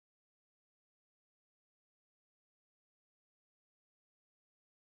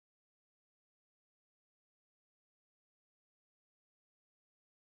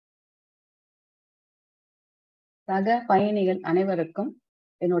சக பயணிகள் அனைவருக்கும்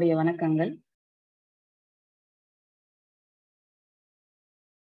என்னுடைய வணக்கங்கள்.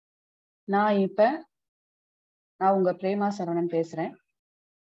 நான் உங்க பிரேமா சரவணன் பேசுறேன்.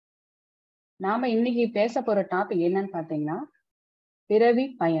 நாம இன்னைக்கு பேச போற டாபிக் என்னன்னு பாத்தீங்கன்னா, பிறவி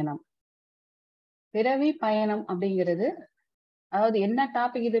பயணம். பிறவி பயணம் அப்படிங்கிறது, அதாவது என்ன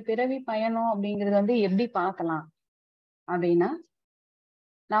டாபிக் இது? பிறவி பயணம் அப்படிங்கிறது எப்படி பார்க்கலாம் அப்படின்னா,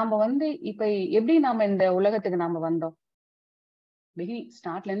 நாம இப்ப எப்படி நாம இந்த உலகத்துக்கு நாம வந்தோம்,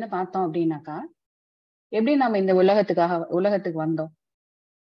 ஸ்டார்ட்ல இருந்து பார்த்தோம் அப்படின்னாக்கா, எப்படி நாம இந்த உலகத்துக்கு வந்தோம்?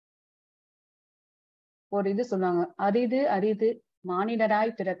 ஒரு இது சொல்லுவாங்க, அரிது அரிது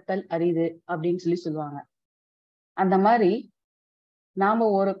மானிடராய் பிறத்தல் அரிது அப்படின்னு சொல்லுவாங்க. அந்த மாதிரி நாம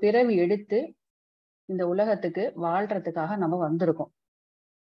ஒரு பிறவி எடுத்து இந்த உலகத்துக்கு வாழ்றதுக்காக நம்ம வந்திருக்கோம்.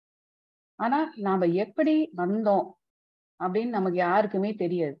 ஆனா நாம எப்படி வந்தோம் அப்படின்னு நமக்கு யாருக்குமே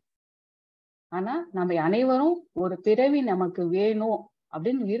தெரியாது. ஆனா நம்ம அனைவரும் ஒரு பிறவி நமக்கு வேணும்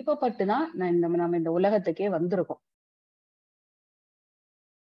அப்படின்னு விருப்பப்பட்டுதான் நம்ம இந்த உலகத்துக்கே வந்திருக்கோம்.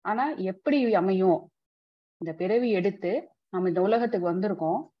 ஆனா எப்படி அமையும்? இந்த பிறவி எடுத்து நம்ம இந்த உலகத்துக்கு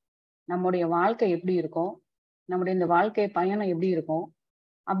வந்திருக்கோம், நம்முடைய வாழ்க்கை எப்படி இருக்கும், நம்முடைய இந்த வாழ்க்கை பயணம் எப்படி இருக்கும்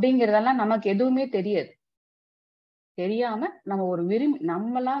அப்படிங்கிறதெல்லாம் நமக்கு எதுவுமே தெரியாது. தெரியாம நம்ம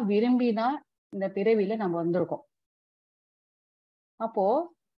நம்மளா விரும்பிதான் இந்த பிறவியில நம்ம வந்திருக்கோம். அப்போ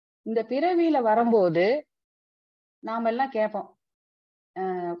இந்த பிறவியில வரும்போது நாம எல்லாம் கேட்போம்,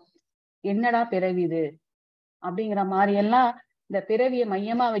 என்னடா பிறவி இது அப்படிங்கிற மாதிரி எல்லாம் இந்த பிறவியை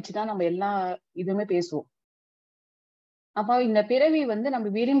மையமா வச்சுதான் நம்ம எல்லா இதுவுமே பேசுவோம். அப்போ இந்த பிறவி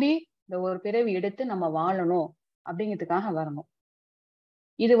நம்ம விரும்பி இந்த ஒரு பிறவி எடுத்து நம்ம வாழணும் அப்படிங்கிறதுக்காக வரணும்.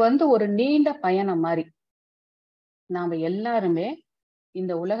 இது ஒரு நீண்ட பயணம் மாதிரி. நாம எல்லாருமே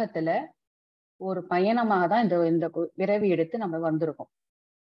இந்த உலகத்துல ஒரு பயணமாக தான் இந்த பிறவி எடுத்து நம்ம வந்திருக்கோம்.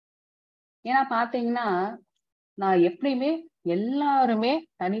 ஏன்னா பாத்தீங்கன்னா, நான் எப்படியுமே எல்லாருமே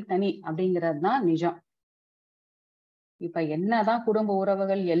தனித்தனி அப்படிங்கிறது தான் நிஜம். இப்ப என்னதான் குடும்ப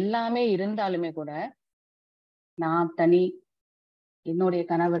உறவுகள் எல்லாமே இருந்தாலுமே கூட, நான் தனி, என்னுடைய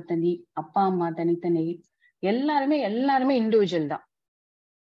கணவர் தனி, அப்பா அம்மா தனித்தனி, எல்லாருமே இண்டிவிஜுவல் தான்.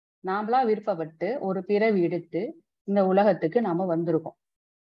 நாமளா விருப்பப்பட்டு ஒரு பிறவி எடுத்து இந்த உலகத்துக்கு நாம வந்திருக்கோம்.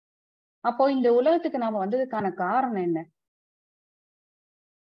 அப்போ இந்த உலகத்துக்கு நாம வந்ததுக்கான காரணம் என்ன?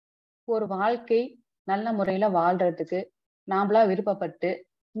 ஒரு வாழ்க்கை நல்ல முறையில வாழ்றதுக்கு நாமளா விருப்பப்பட்டு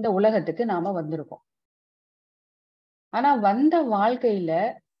இந்த உலகத்துக்கு நாம வந்திருக்கோம். ஆனா வந்த வாழ்க்கையில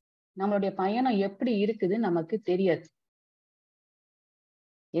நம்மளுடைய பயணம் எப்படி இருக்குது நமக்கு தெரியாது.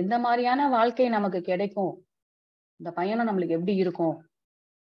 எந்த மாதிரியான வாழ்க்கை நமக்கு கிடைக்கும், இந்த பயணம் நம்மளுக்கு எப்படி இருக்கும்?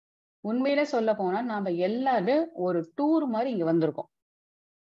 உண்மையில சொல்ல போனா நாம எல்லாருமே ஒரு டூர் மாதிரி இங்க வந்திருக்கோம்.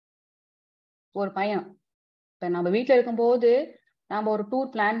 ஒரு பயணம். இப்ப நம்ம வீட்டுல இருக்கும்போது நாம ஒரு டூர்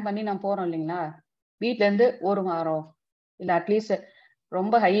பிளான் பண்ணி நம்ம போறோம் இல்லைங்களா? வீட்டுல இருந்து ஒரு வாரம் இல்ல அட்லீஸ்ட்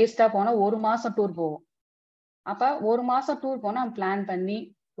ரொம்ப ஹையஸ்டா போனா ஒரு மாசம் டூர் போவோம். அப்ப ஒரு மாசம் டூர் போனா நம்ம பிளான் பண்ணி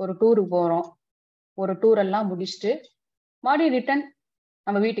ஒரு டூருக்கு போறோம். ஒரு டூர் எல்லாம் முடிச்சுட்டு மறுபடியும் ரிட்டர்ன்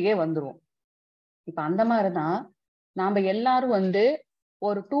நம்ம வீட்டுக்கே வந்துருவோம். இப்ப அந்த மாதிரிதான் நாம எல்லாரும்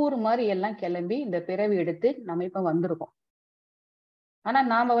ஒரு டூர் மாதிரி எல்லாம் கிளம்பி இந்த பிறவி எடுத்து நம்ம இப்ப வந்திருக்கோம். ஆனா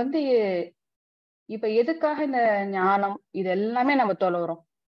நாம இப்ப எதுக்காக இந்த ஞானம் இது எல்லாமே நம்ம தொலைறோம்?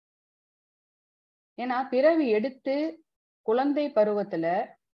 ஏன்னா பிறவி எடுத்து குழந்தை பருவத்துல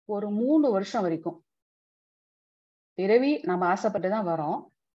ஒரு 3 வருஷம் வரைக்கும் பிறவி நம்ம ஆசைப்பட்டுதான் வரோம்,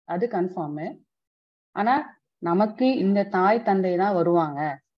 அது கன்ஃபார்ம். ஆனா நமக்கு இந்த தாய் தந்தை தான் வருவாங்க,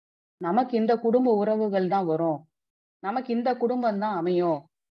 நமக்கு இந்த குடும்ப உறவுகள் தான் வரும், நமக்கு இந்த குடும்பம் தான் அமையும்,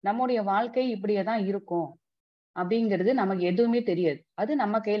 நம்முடைய வாழ்க்கை இப்படியேதான் இருக்கும் அப்படிங்கிறது நமக்கு எதுவுமே தெரியாது. அது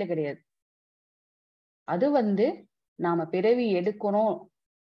நம்ம கையில கிடையாது. அது நாம பிறவி எடுக்கணும்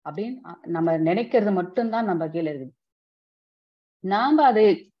அப்படின்னு நம்ம நினைக்கிறது மட்டும்தான் நம்ம கையில இருக்குது. நாம அதை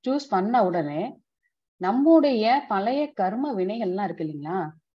சூஸ் பண்ண உடனே நம்முடைய பழைய கர்ம வினைகள்லாம் இருக்கு இல்லைங்களா,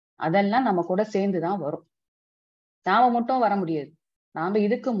 அதெல்லாம் நம்ம கூட சேர்ந்துதான் வரும். நாம மட்டும் வர முடியாது. நாம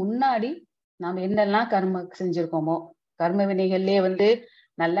இதுக்கு முன்னாடி நாம என்னெல்லாம் கர்ம செஞ்சிருக்கோமோ, கர்ம வினைகள்லயே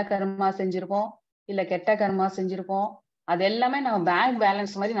நல்ல கர்மா செஞ்சிருக்கோம், இல்ல கெட்ட கர்மா செஞ்சிருக்கோம், அது எல்லாமே நம்ம பேங்க்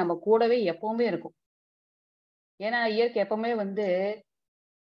பேலன்ஸ் மாதிரி நம்ம கூடவே எப்பவுமே இருக்கும். ஏன்னா இயற்கை எப்பவுமே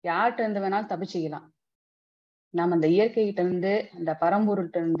யார்கிட்ட இருந்து வேணாலும் தப்பிச்சுக்கலாம். நாம அந்த இயற்கைகிட்ட இருந்து, அந்த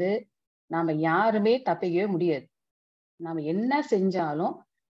பரம்பொருள்கிட்ட இருந்து நாம யாருமே தப்பிக்கவே முடியாது. நாம என்ன செஞ்சாலும்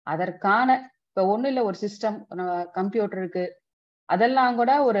அதற்கான, இப்ப ஒண்ணு இல்ல, ஒரு சிஸ்டம், கம்ப்யூட்டர் இருக்கு, அதெல்லாம்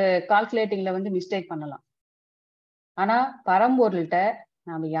கூட ஒரு கால்குலேட்டிங்ல மிஸ்டேக் பண்ணலாம். ஆனா பரம்பொருள்கிட்ட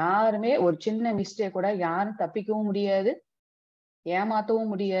நாம யாருமே ஒரு சின்ன மிஸ்டேக் கூட யாரும் தப்பிக்கவும் முடியாது,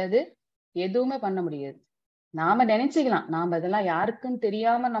 ஏமாத்தவும் முடியாது, எதுவுமே பண்ண முடியாது. நாம நினைச்சுக்கலாம் நாம இதெல்லாம் யாருக்கும்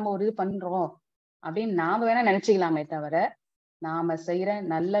தெரியாம நம்ம ஒரு இது பண்றோம், அப்படின்னு நாம வேணா நினைச்சுக்கலாமே தவிர, நாம செய்யற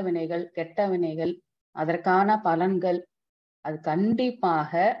நல்ல வினைகள், கெட்ட வினைகள், அதற்கான பலன்கள் அது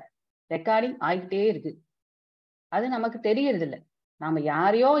கண்டிப்பாக ரெக்கார்டிங் ஆகிட்டே இருக்கு. அது நமக்கு தெரியறது இல்லை. நாம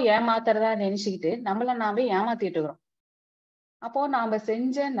யாரையோ ஏமாத்துறதா நினைச்சுக்கிட்டு நம்மள நாமே ஏமாத்திட்டு இருக்கிறோம். அப்போ நாம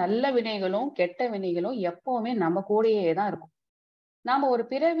செஞ்ச நல்ல வினைகளும் கெட்ட வினைகளும் எப்பவுமே நம்ம கூடயே தான் இருக்கும். நாம ஒரு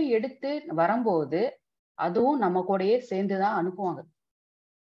பிறவி எடுத்து வரும்போது அதுவும் நம்ம கூடயே சேர்ந்துதான் அனுப்புவாங்க.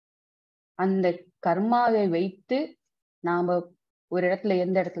 அந்த கர்மாவை வைத்து நாம ஒரு இடத்துல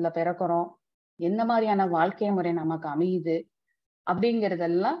எந்த இடத்துல பிறக்கிறோம், என்ன மாதிரியான வாழ்க்கை முறை நமக்கு அமையுது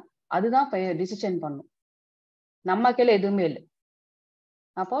அப்படிங்கறதெல்லாம் அதுதான் டிசிஷன் பண்ணும். நம்ம கையில எதுவுமே இல்லை.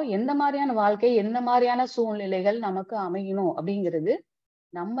 அப்போ எந்த மாதிரியான வாழ்க்கை, எந்த மாதிரியான சூழ்நிலைகள் நமக்கு அமையணும் அப்படிங்கிறது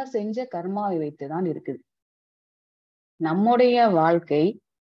நம்ம செஞ்ச கர்மாவை வைத்துதான் இருக்குது. நம்முடைய வாழ்க்கை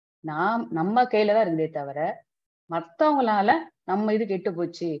நம்ம கையில தான் இருக்குதே தவிர, மத்தவங்களால நம்ம இது கெட்டு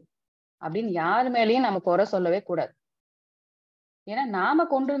போச்சு அப்படின்னு யாரு மேலேயும் நம்ம குறை சொல்லவே கூடாது. ஏன்னா நாம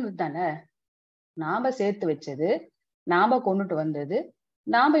கொண்டு வந்தது தானே, நாம சேர்த்து வச்சது, நாம கொண்டுட்டு வந்தது,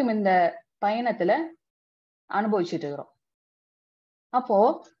 நாம இந்த பயணத்துல அனுபவிச்சுட்டு இருக்கிறோம். அப்போ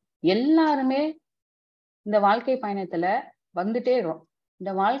எல்லாருமே இந்த வாழ்க்கை பயணத்துல வந்துட்டே இருக்கிறோம்.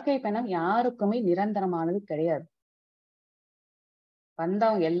 இந்த வாழ்க்கை பயணம் யாருக்குமே நிரந்தரமானது கிடையாது.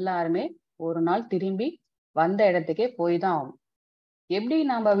 வந்தவங்க எல்லாருமே ஒரு நாள் திரும்பி வந்த இடத்துக்கே போய் தான் ஆகும். எப்படி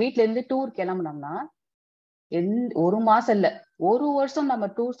நம்ம வீட்டுல இருந்து டூர் கிளம்புனோம்னா, ஒரு மாசம் இல்ல, ஒரு வருஷம் நம்ம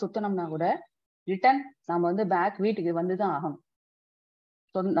டூர் சுத்தனோம்னா கூட ரிட்டர்ன் நம்ம வந்து பேக் வீட்டுக்கு வந்துதான் ஆகணும்.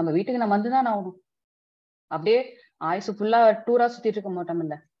 நம்ம வீட்டுக்கு நம்ம வந்துதான் ஆகணும். அப்படியே ஆயுசு ஃபுல்லா டூரா சுத்திட்டு இருக்க மாட்டோம்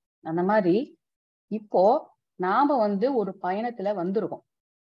இல்ல. அந்த மாதிரி இப்போ நாம வந்து ஒரு பயணத்துல வந்திருக்கோம்.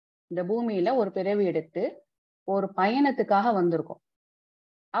 இந்த பூமியில ஒரு பிறவி எடுத்து ஒரு பயணத்துக்காக வந்திருக்கோம்.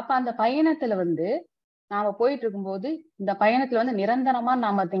 அப்ப அந்த பயணத்துல வந்து நாம போயிட்டு இருக்கும்போது இந்த பயணத்துல வந்து நிரந்தரமா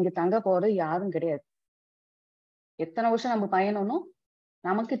நாம இங்க தங்க போறது யாரும் கிடையாது. எத்தனை வருஷம் நம்ம பயணம்னு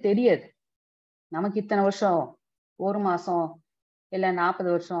நமக்கு தெரியாது. நமக்கு இத்தனை வருஷம், ஒரு மாசம், இல்ல 40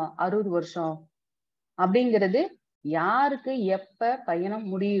 வருஷம், 60 வருஷம் அப்படிங்கிறது யாருக்கு எப்ப பயணம்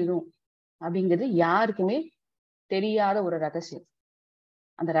முடியும் அப்படிங்கிறது யாருக்குமே தெரியாத ஒரு ரகசியம்.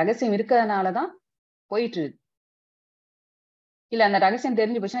 அந்த ரகசியம் இருக்கிறதுனாலதான் போயிட்டு இருக்கு. இல்ல அந்த ரகசியம்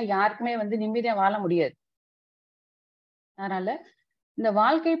தெரிஞ்சு போச்சுன்னா யாருக்குமே வந்து நிம்மதியா வாழ முடியாது. அதனால இந்த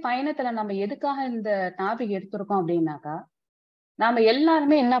வாழ்க்கை பயணத்துல நம்ம எதுக்காக இந்த டாபிக் எடுத்திருக்கோம் அப்படின்னாக்கா, நாம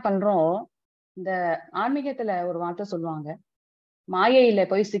எல்லாருமே என்ன பண்றோம், இந்த ஆன்மீகத்துல ஒரு வார்த்தை சொல்லுவாங்க, மாயையில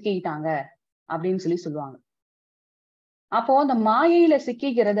போய் சிக்கிக்கிட்டாங்க அப்படின்னு சொல்லுவாங்க. அப்போ அந்த மாயையில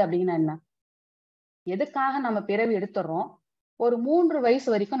சிக்கிக்கிறது அப்படின்னா என்ன, எதுக்காக நம்ம பிறவி எடுத்துறோம், ஒரு 3 வயசு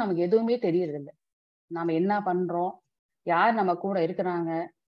வரைக்கும் நமக்கு எதுவுமே தெரியறது இல்லை. நாம என்ன பண்றோம், யார் நம்ம கூட இருக்கிறாங்க,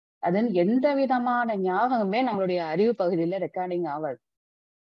 அதுன்னு எந்த விதமான ஞாபகமே நம்மளுடைய அறிவு பகுதியில ரெக்கார்டிங் ஆகாது.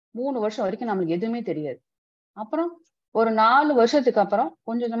 3 வருஷம் வரைக்கும் நம்மளுக்கு எதுவுமே தெரியாது. அப்புறம் ஒரு 4 வருஷத்துக்கு அப்புறம்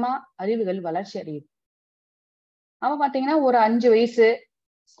கொஞ்சமா அறிவுகள் வளர்ச்சி அடையுது. அப்ப பாத்தீங்கன்னா ஒரு 5 வயசு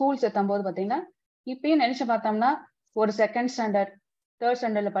ஸ்கூல் சேர்த்தும் போது பாத்தீங்கன்னா, இப்பயும் நினைச்சு பார்த்தோம்னா ஒரு 2nd ஸ்டாண்டர்ட் 3rd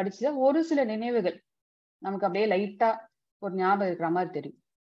ஸ்டாண்டர்ட்ல படிச்ச ஒரு சில நினைவுகள் நமக்கு அப்படியே லைட்டா ஒரு ஞாபகம் இருக்கிற மாதிரி தெரியும்.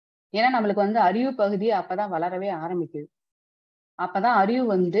 ஏன்னா நம்மளுக்கு வந்து அறிவு பகுதி அப்பதான் வளரவே ஆரம்பிக்குது. அப்பதான் அறிவு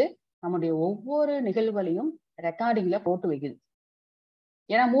வந்து நம்முடைய ஒவ்வொரு நிகழ்வுகளையும் ரெக்கார்டிங்ல போட்டு வைக்குது.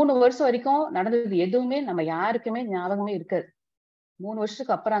 ஏன்னா 3 வருஷம் வரைக்கும் நடந்தது எதுவுமே நம்ம யாருக்குமே ஞாபகமே இருக்காது. 3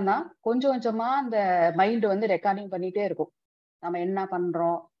 வருஷத்துக்கு அப்புறம் தான் கொஞ்சம் கொஞ்சமா அந்த மைண்ட் வந்து ரெக்கார்டிங் பண்ணிட்டே இருக்கும். நம்ம என்ன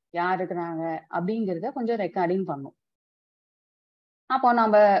பண்றோம், யார் இருக்கிறாங்க அப்படிங்கிறத கொஞ்சம் ரெக்கார்டிங் பண்ணும். அப்போ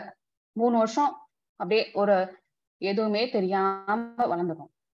நம்ம 3 வருஷம் அப்படியே ஒரு எதுவுமே தெரியாம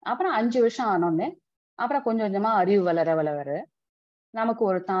வளர்ந்துடும். அப்புறம் 5 வருஷம் ஆனோன்னு அப்புறம் கொஞ்சம் கொஞ்சமா அறிவு வளர வளர நமக்கு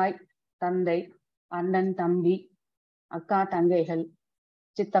ஒரு தாய், தந்தை, அண்ணன், தம்பி, அக்கா, தங்கைகள்,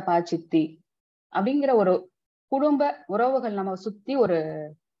 சித்தப்பா, சித்தி அப்படிங்கிற ஒரு குடும்ப உறவுகள் நம்ம சுத்தி ஒரு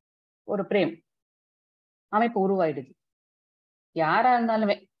ஒரு பிரேம் அமைப்பு உருவாயிடுது. யாரா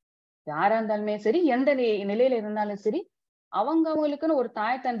இருந்தாலுமே யாரா இருந்தாலுமே சரி, எந்த நிலையில இருந்தாலும் சரி, அவங்களுக்குன்னு ஒரு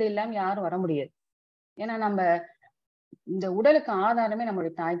தாய் தந்தை இல்லாம யாரும் வர முடியாது. ஏன்னா நம்ம இந்த உடலுக்கு ஆதாரமே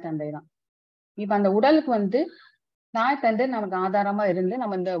நம்மளுடைய தாய் தந்தை தான். இப்ப அந்த உடலுக்கு வந்து தாய் தந்தை நமக்கு ஆதாரமா இருந்து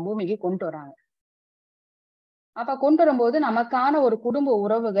நம்ம இந்த பூமிக்கு கொண்டு வராங்க. அப்ப கொண்டு வரும்போது நமக்கான ஒரு குடும்ப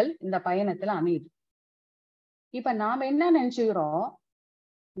உறவுகள் இந்த பயணத்துல அமையுது. இப்ப நாம என்ன நினைச்சுக்கிறோம்,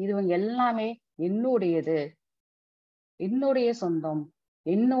 இதுவங்க எல்லாமே என்னுடையது, என்னுடைய சொந்தம்,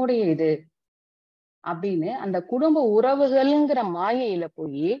 என்னுடைய இது அப்படின்னு அந்த குடும்ப உறவுகள்ங்கிற மாயையில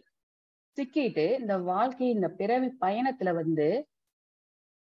போய் சிக்கிட்டு இந்த வாழ்க்கை இந்த பிறவி பயணத்துல வந்து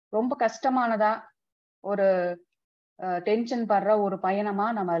ரொம்ப கஷ்டமானதா ஒரு டென்ஷன் படுற ஒரு பயணமா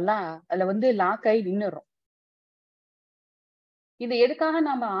நம்ம எல்லாம் அதுல வந்து லாக் ஆகி நின்னுறோம். இது எதுக்காக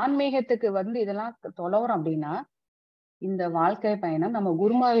நம்ம ஆன்மீகத்துக்கு இதெல்லாம் தொலைறோம் அப்படின்னா, இந்த வாழ்க்கை பயணம் நம்ம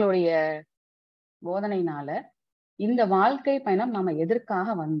குருமார்களுடைய போதனையினால இந்த வாழ்க்கை பயணம் நம்ம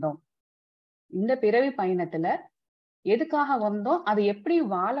எதற்காக வந்தோம், இந்த பிறவி பயணத்துல எதுக்காக வந்தோம், அதை எப்படி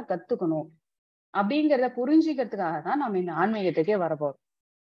வாழ கத்துக்கணும் அப்படிங்கிறத புரிஞ்சுக்கிறதுக்காக தான் நம்ம இந்த ஆன்மீகத்துக்கே வரப்போறோம்.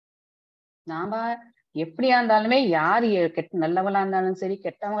 நாம எப்படியா இருந்தாலுமே யார் நல்லவங்களா இருந்தாலும் சரி,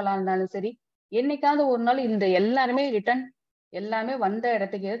 கெட்டவங்களா இருந்தாலும் சரி, என்னைக்காவது ஒரு நாள் இந்த எல்லாருமே எல்லாமே வந்த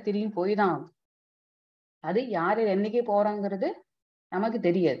இடத்துக்கு திரும்பி போய் தான் ஆகும். அது யாரு என்னைக்கு போறோங்கிறது நமக்கு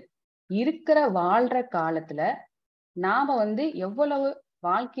தெரியாது. இருக்கிற வாழ்ற காலத்துல நாம எவ்வளவு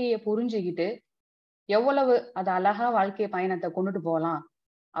வாழ்க்கைய புரிஞ்சுக்கிட்டு எவ்வளவு அது அழகா வாழ்க்கை பயணத்தை கொண்டுட்டு போகலாம்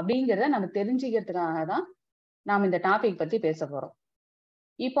அப்படிங்கிறத நம்ம தெரிஞ்சுக்கிறதுக்காக தான் நாம் இந்த டாபிக் பத்தி பேச போறோம்.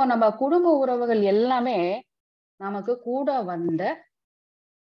 இப்போ நம்ம குடும்ப உறவுகள் எல்லாமே நமக்கு கூட வந்த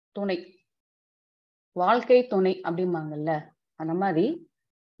துணை, வாழ்க்கை துணை அப்படிம்பாங்கல்ல. அந்த மாதிரி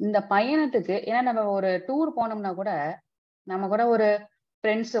இந்த பயணத்துக்கு, ஏன்னா நம்ம ஒரு டூர் போனோம்னா கூட நம்ம கூட ஒரு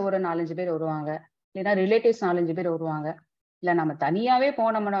ஃப்ரெண்ட்ஸ் ஒரு 4-5 பேர் வருவாங்க, இல்லைன்னா ரிலேட்டிவ்ஸ் 4-5 பேர் வருவாங்க, இல்ல நம்ம தனியாவே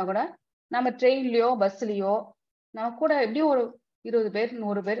போனோம்னா கூட நம்ம ட்ரெயின்லயோ பஸ்லயோ நம்ம கூட எப்படியும் ஒரு 20 பேர்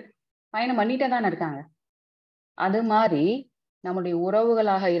 100 பேர் பயணம் பண்ணிட்டே தானே இருக்காங்க. அது மாதிரி நம்முடைய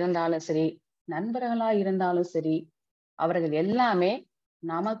உறவுகளாக இருந்தாலும் சரி, நண்பர்களா இருந்தாலும் சரி, அவர்கள் எல்லாமே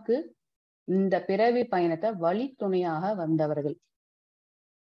நமக்கு இந்த பிறவி பயணத்தை வழித்துணையாக வந்தவர்கள்.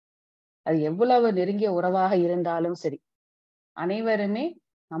 அது எவ்வளவு நெருங்கிய உறவாக இருந்தாலும் சரி, அனைவருமே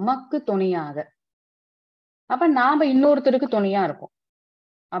நமக்கு துணையாக. அப்ப நாம இன்னொருத்தருக்கு துணையா இருப்போம்.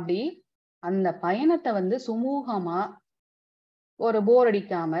 அப்படி அந்த பயணத்தை சுமூகமா, ஒரு போர்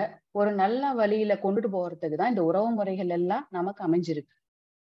அடிக்காம, ஒரு நல்ல வழியில கொண்டுட்டு போறதுக்கு தான் இந்த உறவு முறைகள் எல்லாம் நமக்கு அமைஞ்சிருக்கு.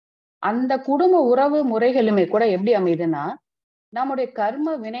 அந்த குடும்ப உறவு முறைகளுமே கூட எப்படி அமையுதுன்னா, நம்முடைய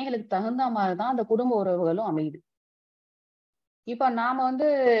கர்ம வினைகளுக்கு தகுந்த மாதிரிதான் அந்த குடும்ப உறவுகளும் அமையுது. இப்ப நாம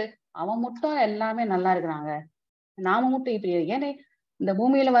அவன் மட்டும் எல்லாமே நல்லா இருக்கிறாங்க, நாம மட்டும் இப்படி, ஏன்னா இந்த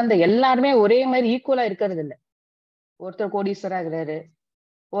பூமியில எல்லாருமே ஒரே மாதிரி ஈக்குவலா இருக்கிறது இல்ல. ஒருத்தர் கோடீஸ்வரா இருக்கிறாரு,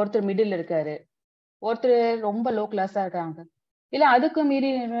 ஒருத்தர் மிடில் இருக்காரு, ஒருத்தர் ரொம்ப லோ கிளாஸா இருக்காங்க, இல்ல அதுக்கு மீறி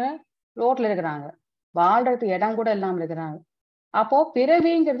ரோட்ல இருக்கிறாங்க, வாழ்றதுக்கு இடம் கூட இல்லாம இருக்கிறாங்க. அப்போ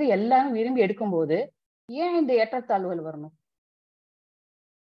பிறவிங்கிறது எல்லாரும் விரும்பி எடுக்கும்போது ஏன் இந்த ஏற்றத்தாழ்வுகள் வரணும்?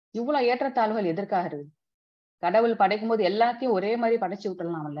 இவ்வளவு ஏற்றத்தாழ்வுகள் எதற்காக இருக்குது? கடவுள் படைக்கும் போது எல்லாத்தையும் ஒரே மாதிரி படைச்சு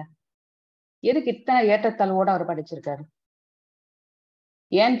விட்டுடலாம்ல. எதுக்கு இத்தனை ஏற்றத்தாழ்வோட அவர் படைச்சிருக்காரு?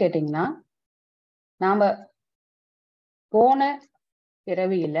 ஏன்னு கேட்டீங்கன்னா, நாம போன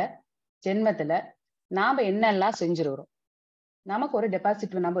பிறவியில ஜென்மத்துல நாம என்னெல்லாம் செஞ்சிருக்கிறோம், நமக்கு ஒரு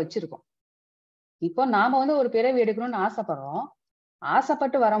டெபாசிட் நம்ம வச்சிருக்கோம். இப்போ நாம ஒரு பிறவி எடுக்கணும்னு ஆசைப்படுறோம்.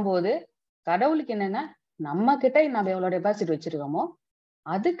 ஆசைப்பட்டு வரும்போது கடவுளுக்கு என்னன்னா, நம்ம கிட்ட நம்ம எவ்வளவு டெபாசிட் வச்சிருக்கோமோ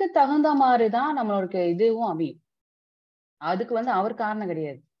அதுக்கு தகுந்த மாதிரிதான் நம்மளுக்கு இதுவும் அமையும். அதுக்கு அவர் காரணம்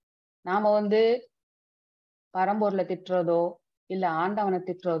கிடையாது. நாம பரம்பொருளை திட்டுறதோ இல்ல ஆண்டவனை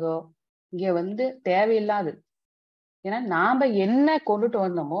திட்டுறதோ இங்க தேவையில்லாது. ஏன்னா நாம என்ன கொண்டுட்டு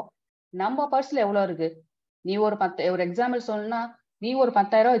வந்தோமோ நம்ம பர்ஸ்ல எவ்வளவு இருக்கு. நீ ஒரு எக்ஸாம்பிள் சொல்லணும்னா, நீ ஒரு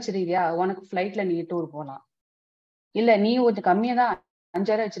 10,000 வச்சிருக்கியா, உனக்கு ஃபிளைட்ல நீ டூர் போகலாம். இல்ல நீ கொஞ்சம் கம்மியா தான்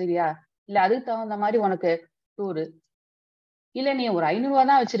 5,000 வச்சிருக்கியா, இல்ல அதுக்கு தகுந்த மாதிரி உனக்கு டூரு. இல்ல நீ ஒரு 500 ரூபா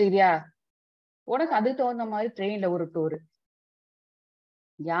தான் வச்சிருக்கியா, உனக்கு அதுக்கு தகுந்த மாதிரி ட்ரெயின்ல ஒரு டூரு.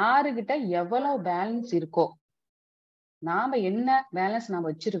 யாருகிட்ட எவ்வளவு பேலன்ஸ் இருக்கோ, நாம என்ன பேலன்ஸ் நாம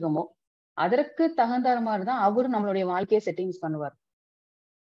வச்சிருக்கோமோ அதற்கு தகுந்த மாதிரிதான் அவரு நம்மளுடைய வாழ்க்கையை செட்டிங்ஸ் பண்ணுவார்.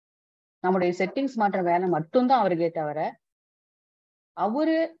 நம்மளுடைய செட்டிங்ஸ் மாற்ற வேலை மட்டும்தான் அவருக்கே தவிர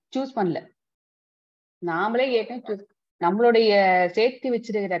அவரு சூஸ் பண்ணல. நாமளே ஏற்கனவே நம்மளுடைய சேர்த்து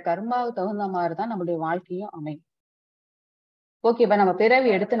வச்சிருக்கிற கர்மாவுக்கு தகுந்த மாதிரிதான் நம்மளுடைய வாழ்க்கையும் அமையும். ஓகே, இப்ப நம்ம பிறவி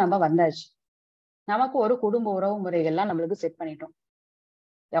எடுத்து நம்ம வந்தாச்சு. நமக்கு ஒரு குடும்ப உறவு முறைகள்லாம் நம்மளுக்கு செட் பண்ணிட்டோம்.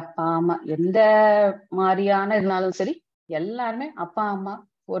 அப்பா அம்மா எந்த மாதிரியான இருந்தாலும் சரி, எல்லாருமே அப்பா அம்மா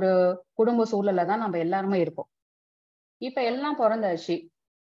ஒரு குடும்ப சூழல்ல தான் நம்ம எல்லாருமே இருப்போம். இப்ப எல்லாம் பிறந்தாச்சு.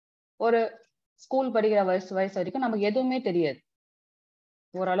 ஒரு ஸ்கூல் படிக்கிற வயசு வரைக்கும் நமக்கு எதுவுமே தெரியாது.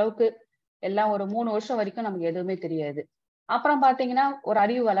 ஓரளவுக்கு எல்லாம் ஒரு 3 வருஷம் வரைக்கும் நமக்கு எதுவுமே தெரியாது. அப்புறம் பாத்தீங்கன்னா ஒரு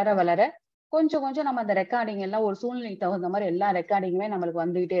அறிவு வளர வளர கொஞ்சம் கொஞ்சம் நம்ம அந்த ரெக்கார்டிங் எல்லாம் ஒரு சூழ்நிலைக்கு தகுந்த மாதிரி எல்லா ரெக்கார்டிங்குமே நம்மளுக்கு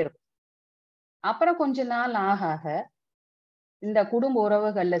வந்துகிட்டே இருக்கும். அப்புறம் கொஞ்ச நாள் ஆக ஆக இந்த குடும்ப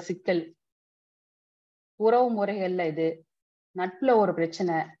உறவுகள்ல சிக்கல், உறவு முறைகள்ல இது, நட்புல ஒரு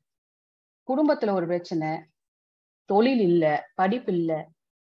பிரச்சனை, குடும்பத்துல ஒரு பிரச்சனை, தொழில் இல்ல, படிப்பு இல்ல,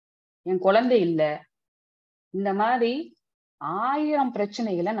 என் குழந்தை இல்ல, இந்த மாதிரி 1000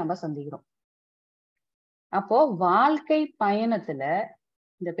 பிரச்சனைகளை நம்ம சந்திக்கிறோம். அப்போ வாழ்க்கை பயணத்துல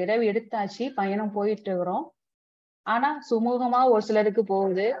இந்த பிறவி எடுத்தாச்சு, பயணம் போயிட்டு இருக்கிறோம். ஆனா சுமூகமா ஒரு சிலருக்கு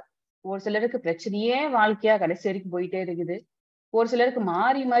போகுது, ஒரு சிலருக்கு பிரச்சனையே வாழ்க்கையா கடைசி வரைக்கும் போயிட்டே இருக்குது. ஒரு சிலருக்கு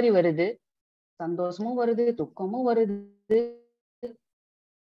மாறி மாறி வருது, சந்தோஷமும் வருது, துக்கமும் வருது,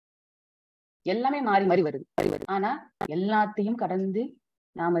 எல்லாமே மாறி மாறி வருது. ஆனா எல்லாத்தையும் கடந்து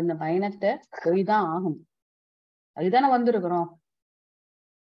நாம இந்த பயணத்தை போய்தான் ஆகணும். அதுதானே வந்திருக்கிறோம்.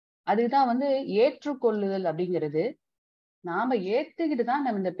 அதுதான் ஏற்றுக்கொள்ளுதல் அப்படிங்கிறது. நாம ஏத்துக்கிட்டு தான்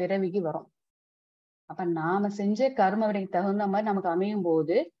நம்ம இந்த பிறவிக்கு வரோம். அப்ப நாம செஞ்ச கர்ம வினைக்கு தகுந்த மாதிரி நமக்கு அமையும்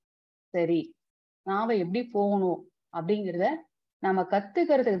போது, சரி நாம எப்படி போகணும் அப்படிங்கிறத நாம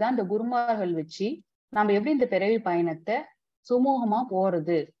கத்துக்கிறதுக்கு தான் இந்த குருமார்கள் வச்சு நாம எப்படி இந்த பிறவி பயணத்தை சுமூகமா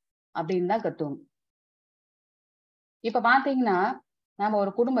போறது அப்படின்னு தான் கத்துக்கணும். இப்ப பாத்தீங்கன்னா, நாம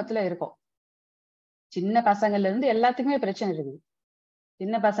ஒரு குடும்பத்துல இருக்கோம். சின்ன பசங்கள்ல இருந்து எல்லாத்துக்குமே பிரச்சனை இருக்குது.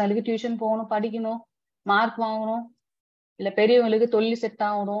 சின்ன பசங்களுக்கு டியூஷன் போகணும், படிக்கணும், மார்க் வாங்கணும், இல்ல பெரியவங்களுக்கு தொழில் செட்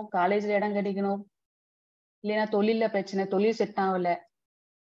ஆகணும், காலேஜ்ல இடம் கிடைக்கணும், இல்லைன்னா தொழில்ல பிரச்சனை, தொழில் செட் ஆகல.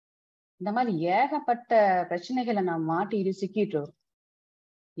 இந்த மாதிரி ஏகப்பட்ட பிரச்சனைகளை நாம் மாட்டி சிக்கிட்டு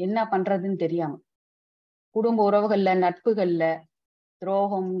என்ன பண்றதுன்னு தெரியாம, குடும்ப உறவுகள்ல, நட்புகள்ல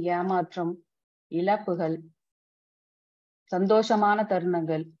துரோகம், ஏமாற்றம், இழப்புகள், சந்தோஷமான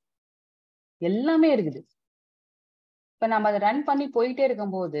தருணங்கள் எல்லாமே இருக்குது. இப்ப நம்ம அதை ரன் பண்ணி போயிட்டே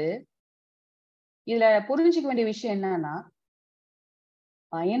இருக்கும்போது இதுல புரிஞ்சுக்க வேண்டிய விஷயம் என்னன்னா,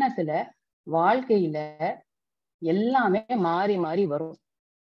 பயணத்துல வாழ்க்கையில எல்லாமே மாறி மாறி வரும்.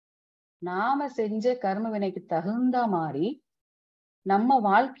 நாம செஞ்ச கர்ம வினைக்கு தகுந்த மாதிரி நம்ம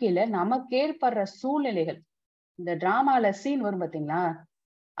வாழ்க்கையில நமக்கு ஏற்படுற சூழ்நிலைகள், இந்த டிராமால சீன் வரும் பாத்தீங்களா,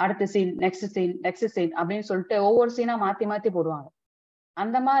 அடுத்த scene, next scene, next scene அப்படின்னு சொல்லிட்டு ஒவ்வொரு சீனா மாத்தி மாத்தி போடுவாங்க.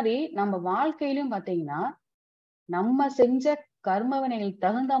 அந்த மாதிரி நம்ம வாழ்க்கையிலும் பாத்தீங்கன்னா, நம்ம செஞ்ச கர்ம வினைகளுக்கு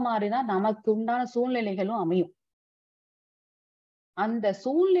தகுந்த மாதிரிதான் நமக்கு உண்டான சூழ்நிலைகளும் அமையும். அந்த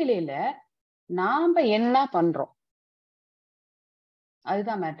சூழ்நிலையில நாம என்ன பண்றோம்,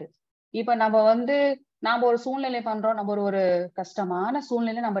 அதுதான் மேட்ரு. இப்ப நாம ஒரு சூழ்நிலை பண்றோம், நம்ம ஒரு கஷ்டமான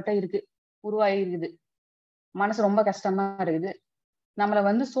சூழ்நிலை நம்மகிட்ட இருக்கு, உருவாகி இருக்குது, மனசு ரொம்ப கஷ்டமா இருக்குது,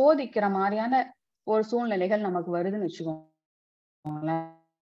 நம்மள சோதிக்கிற மாதிரியான ஒரு சூழ்நிலைகள் நமக்கு வருதுன்னு வச்சுக்கோங்களேன்.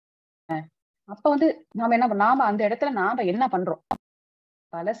 அப்ப நாம அந்த இடத்துல நாம என்ன பண்றோம்?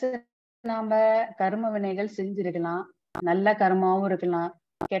 பலசு நாம கர்ம வினைகள் செஞ்சிருக்கலாம், நல்ல கர்மாவும் இருக்கலாம்,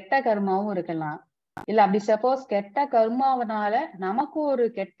 கெட்ட கர்மாவும் இருக்கலாம். இல்ல அப்படி சப்போஸ் கெட்ட கர்மாவனால நமக்கு ஒரு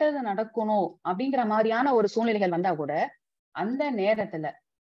கெட்டது நடக்கணும் அப்படிங்கிற மாதிரியான ஒரு சூழ்நிலைகள் வந்தா கூட, அந்த நேரத்துல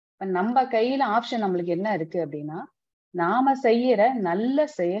நம்ம கையில ஆப்ஷன் நம்மளுக்கு என்ன இருக்கு அப்படின்னா, நாம செய்யற நல்ல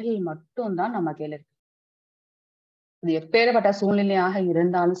செயல் மட்டும் தான் நம்ம கையில இருக்கு. இது எப்பேற்பட்ட சூழ்நிலையாக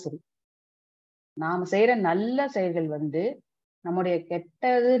இருந்தாலும் சரி, நாம செய்யற நல்ல செயல்கள் நம்முடைய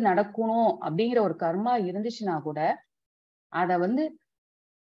கெட்டது நடக்கணும் அப்படிங்கிற ஒரு கர்மா இருந்துச்சுன்னா கூட அத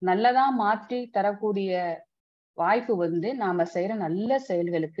நல்லதா மாற்றி தரக்கூடிய வாய்ப்பு நாம செய்யற நல்ல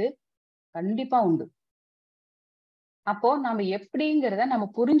செயல்களுக்கு கண்டிப்பா உண்டு. அப்போ நாம எப்படிங்கிறத நம்ம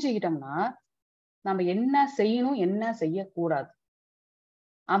புரிஞ்சுக்கிட்டோம்னா, நம்ம என்ன செய்யணும், என்ன செய்யக்கூடாது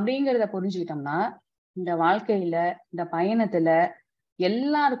அப்படிங்கிறத புரிஞ்சுக்கிட்டோம்னா, இந்த வாழ்க்கையில, இந்த பயணத்துல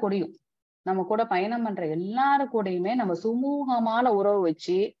எல்லாரு கூடயும், நம்ம கூட பயணம் பண்ற எல்லாரு கூடயுமே நம்ம சுமூகமான உறவு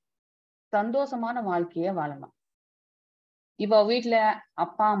வச்சு சந்தோஷமான வாழ்க்கைய வாழலாம். இப்போ வீட்டுல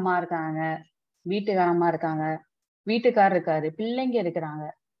அப்பா அம்மா இருக்காங்க, வீட்டுக்காரம்மா இருக்காங்க, வீட்டுக்காரர் இருக்காரு, பிள்ளைங்க இருக்கிறாங்க,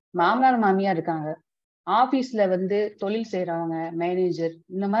 மாமனார் மாமியார் இருக்காங்க, ஆபீஸ்ல தொழில் செய்யறவங்க, மேனேஜர்,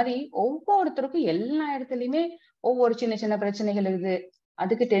 இந்த மாதிரி ஒவ்வொருத்தருக்கும் எல்லா இடத்துலயுமே ஒவ்வொரு சின்ன சின்ன பிரச்சனைகள் இருக்குது.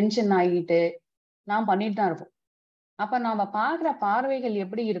 அதுக்கு டென்ஷன் ஆகிட்டு நாம் பண்ணிட்டு தான் இருப்போம். அப்ப நாம பார்க்குற பார்வைகள்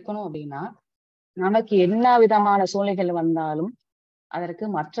எப்படி இருக்கணும் அப்படின்னா, நமக்கு என்ன விதமான சூழ்நிலைகள் வந்தாலும் அதற்கு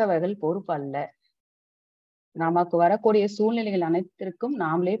மற்றவர்கள் பொறுப்பு அல்ல. நமக்கு வரக்கூடிய சூழ்நிலைகள் அனைத்திற்கும்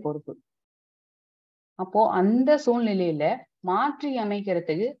நாமளே பொறுப்பு. அப்போ அந்த சூழ்நிலையில மாற்றி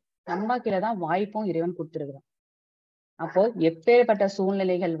அமைக்கிறதுக்கு நம்ம கீழதான் வாய்ப்பும் இறைவன் கொடுத்திருக்கிறான். அப்போ எப்பேற்பட்ட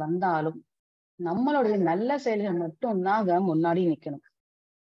சூழ்நிலைகள் வந்தாலும் நம்மளுடைய நல்ல செயல்கள் மட்டும்தான் முன்னாடி நிக்கணும்.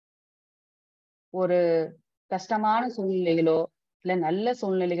 ஒரு கஷ்டமான சூழ்நிலைகளோ இல்ல நல்ல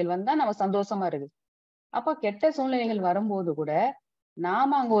சூழ்நிலைகள் வந்தா நம்ம சந்தோஷமா இருக்கு. அப்ப கெட்ட சூழ்நிலைகள் வரும்போது கூட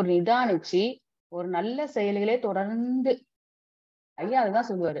நாம அங்க ஒரு நிதானிச்சு ஒரு நல்ல செயல்களே தொடர்ந்து, ஐயா அதுதான்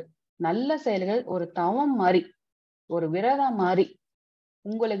சொல்லுவாரு, நல்ல செயல்கள் ஒரு தவம் மாதிரி, ஒரு விரதம் மாதிரி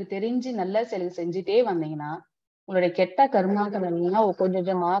உங்களுக்கு தெரிஞ்சு நல்ல செயல்கள் செஞ்சுட்டே வந்தீங்கன்னா உங்களுடைய கெட்ட கர்மாக்கள் எல்லாம் கொஞ்சம்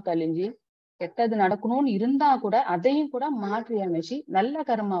கொஞ்சமா கழிஞ்சு, கெட்டது நடக்கணும்னு இருந்தா கூட அதையும் கூட மாற்றி அமைச்சு நல்ல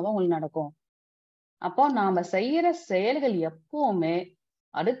கர்மாவா உங்களுக்கு நடக்கும். அப்போ நாம செய்யற செயல்கள் எப்பவுமே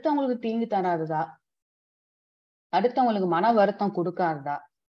அடுத்தவங்களுக்கு தீங்கு தராததா, அடுத்தவங்களுக்கு மன வருத்தம் கொடுக்காததா,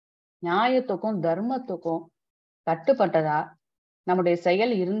 நியாயத்துக்கும் தர்மத்துக்கும் கட்டுப்பட்டதா நம்முடைய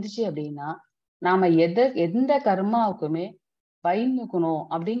செயல் இருந்துச்சு அப்படின்னா நாம எந்த கர்மாவுக்குமே பயந்துக்கணும்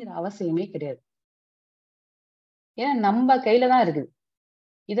அப்படிங்கிற அவசியமே கிடையாது. ஏன்னா நம்ம கையில தான் இருக்குது.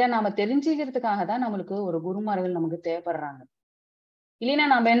 இதை நாம தெரிஞ்சுக்கிறதுக்காக தான் நம்மளுக்கு ஒரு குருமார்கள் நமக்கு தேவைப்படுறாங்க. இல்லைன்னா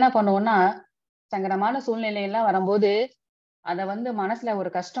நம்ம என்ன பண்ணுவோம்னா, சங்கடமான சூழ்நிலை எல்லாம் வரும்போது அத மனசுல ஒரு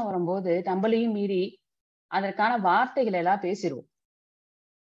கஷ்டம் வரும்போது நம்மளையும் மீறி அதற்கான வார்த்தைகள் எல்லாம் பேசிடுவோம்.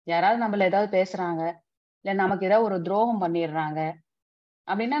 யாராவது நம்மள ஏதாவது பேசுறாங்க, இல்ல நமக்கு ஏதாவது ஒரு துரோகம் பண்ணிடுறாங்க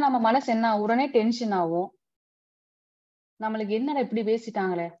அப்படின்னா நம்ம மனசு என்ன உடனே டென்ஷன் ஆகும். நம்மளுக்கு என்னடா இப்படி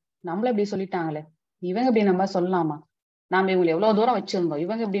பேசிட்டாங்களே, நம்மள இப்படி சொல்லிட்டாங்களே, இவங்க இப்படி நம்ம சொல்லலாமா, நாம இவங்களை எவ்வளவு தூரம் வச்சிருந்தோம்,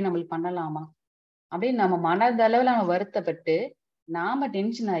 இவங்க இப்படி நம்மளுக்கு பண்ணலாமா அப்படின்னு நம்ம மனதளவுல நம்ம வருத்தப்பட்டு நாம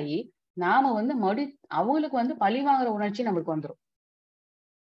டென்ஷன் ஆகி நாம மறுபடி அவங்களுக்கு பழி வாங்குற உணர்ச்சி நம்மளுக்கு வந்துடும்.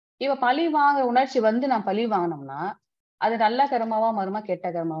 இப்ப பழி வாங்குற உணர்ச்சி நான் பழி வாங்கினோம்னா அது நல்ல கர்மாவா வருமா, கெட்ட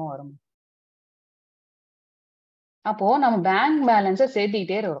கர்மாவா வரும்? அப்போ நம்ம பேங்க் பேலன்ஸ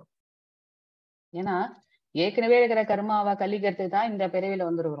சேர்த்திக்கிட்டே இருக்கிறோம். ஏன்னா ஏற்கனவே இருக்கிற கர்மாவை கழிக்கிறதுக்கு தான் இந்த பிறவில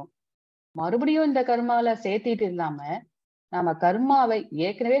வந்துருக்கிறோம். மறுபடியும் இந்த கர்மாவில சேர்த்திட்டு இல்லாம நம்ம கர்மாவை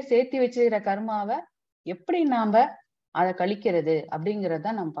ஏற்கனவே சேர்த்தி வச்சிருக்கிற கர்மாவை எப்படி நாம அதை கழிக்கிறது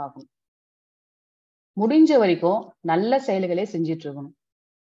அப்படிங்கறத நம்ம பார்க்கணும். முடிஞ்ச வரைக்கும் நல்ல செயல்களே செஞ்சிட்டு இருக்கணும்.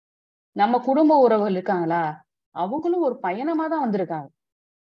 நம்ம குடும்ப உறவுகள் இருக்காங்களா, அவங்களும் ஒரு பயணமா தான் வந்திருக்காங்க.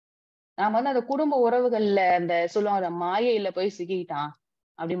 நாம அந்த குடும்ப உறவுகள்ல அந்த சொல்லுவாங்க மாயையில போய் சிக்கிட்டான்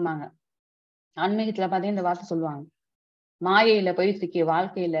அப்படிம்பாங்க. ஆன்மீகத்துல பாத்தீங்கன்னா இந்த வார்த்தை சொல்லுவாங்க. மாயையில போய் சிக்கி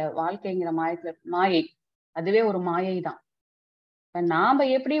வாழ்க்கைங்கிற மாயத்துல மாயை அதுவே ஒரு மாயை தான். இப்ப நாம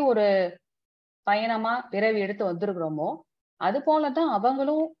எப்படி ஒரு பயணமா பிறவி எடுத்து வந்திருக்கிறோமோ அது போலதான்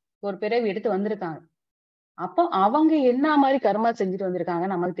அவங்களும் ஒரு பிறவி எடுத்து வந்திருக்காங்க. அப்போ அவங்க என்ன மாதிரி கர்மா செஞ்சுட்டு வந்திருக்காங்க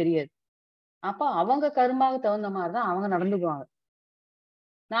நமக்கு தெரியாது. அப்போ அவங்க கர்மாவுக்கு தகுந்த மாதிரிதான் அவங்க நடந்துக்குவாங்க.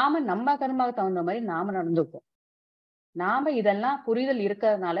 நாம நம்ம கர்மாவுக்கு தகுந்த மாதிரி நாம நடந்துக்குவோம். நாம இதெல்லாம் புரிதல்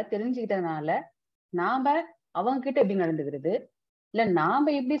இருக்கிறதுனால தெரிஞ்சுக்கிட்டதுனால நாம அவங்க கிட்ட எப்படி நடந்துக்கிறது, இல்ல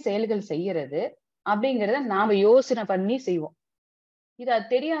நாம எப்படி செயல்கள் செய்யறது அப்படிங்கறத நாம யோசனை பண்ணி செய்வோம். இது அது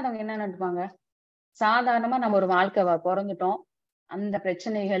தெரியாதவங்க என்ன நினைப்பாங்க, சாதாரணமா நம்ம ஒரு வாழ்க்கை பிறந்துட்டோம், அந்த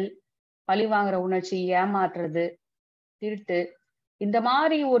பிரச்சனைகள், பழி வாங்குற உணர்ச்சி, ஏமாற்றுறது, திருட்டு, இந்த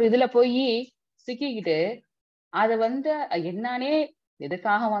மாதிரி ஒரு இதுல போய் சிக்கிக்கிட்டு அது என்னன்னே,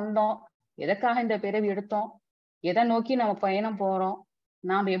 எதுக்காக வந்தோம், எதுக்காக இந்த பிறவி எடுத்தோம், எதை நோக்கி நம்ம பயணம் போறோம்,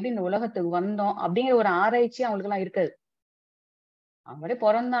 நாம எப்படி இந்த உலகத்துக்கு வந்தோம் அப்படிங்கிற ஒரு ஆராய்ச்சி அவங்களுக்கு எல்லாம் இருக்காது. அவங்களே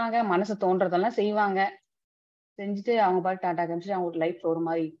பிறந்தாங்க, மனசு தோன்றதெல்லாம் செய்வாங்க, செஞ்சுட்டு அவங்க பாட்டு டாட்டா காமிச்சிட்டு அவங்க லைஃப் ஒரு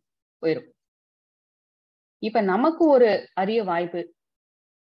மாதிரி போயிடும். இப்ப நமக்கு ஒரு அரிய வாய்ப்பு,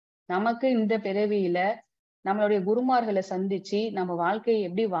 நமக்கு இந்த பிறவியில நம்மளுடைய குருமார்களை சந்திச்சு நம்ம வாழ்க்கையை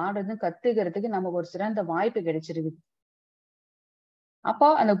எப்படி வாடுறதுன்னு கத்துக்கிறதுக்கு நமக்கு ஒரு சிறந்த வாய்ப்பு கிடைச்சிருக்கு. அப்போ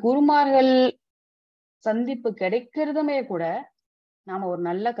அந்த குருமார்கள் சந்திப்பு கிடைக்கிறதுமே கூட நாம ஒரு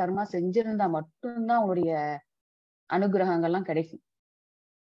நல்ல கர்மா செஞ்சிருந்தா மட்டும்தான் அவங்களுடைய அனுகிரகங்கள்லாம் கிடைக்கும்.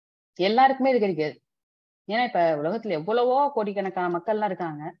 எல்லாருக்குமே இது கிடைக்காது. ஏன்னா இப்ப உலகத்துல எவ்வளவோ கோடிக்கணக்கான மக்கள்லாம்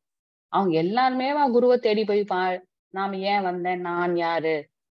இருக்காங்க. அவங்க எல்லாருமே குருவை தேடி போய் நாம ஏன் வந்தேன், நான் யாரு,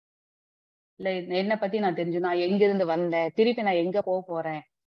 இல்ல என்ன பத்தி நான் தெரிஞ்சு, நான் எங்க இருந்து வந்தேன், திருப்பி நான் எங்க போக போறேன்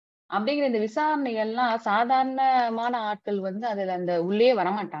அப்படிங்கிற இந்த விசாரணை எல்லாம் சாதாரணமான ஆட்கள் அதுல அந்த உள்ளே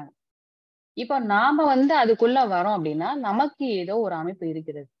வரமாட்டாங்க. இப்ப நாம அதுக்குள்ள வரோம் அப்படின்னா நமக்கு ஏதோ ஒரு அமைப்பு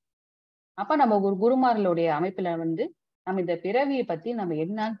இருக்கிறது. அப்ப நம்ம ஒரு குருமார்களுடைய அமைப்புல நம்ம இந்த பிறவியை பத்தி நம்ம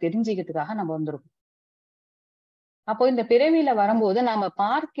என்னன்னு தெரிஞ்சுக்கிறதுக்காக நம்ம வந்திருக்கோம். அப்போ இந்த பிறவியில வரும்போது நாம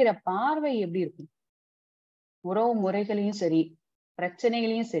பார்க்கிற பார்வை எப்படி இருக்கும், உறவு முறைகளையும் சரி,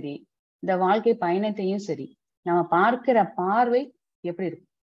 பிரச்சனைகளையும் சரி, இந்த வாழ்க்கை பயணத்தையும் சரி, நம்ம பார்க்கிற பார்வை எப்படி இருக்கும்,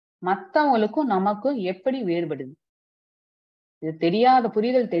 மத்தவங்களுக்கும் நமக்கும் எப்படி வேறுபடுது, இது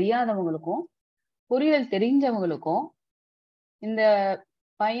புரிதல் தெரியாதவங்களுக்கும் புரிதல் தெரிஞ்சவங்களுக்கும் இந்த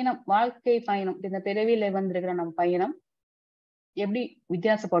பயணம், வாழ்க்கை பயணம், இந்த பிறவியில வந்திருக்கிற நம்ம பயணம் எப்படி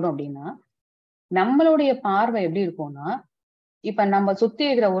வித்தியாசப்படும் அப்படின்னா, நம்மளுடைய பார்வை எப்படி இருக்கும்னா, இப்ப நம்ம சுத்தி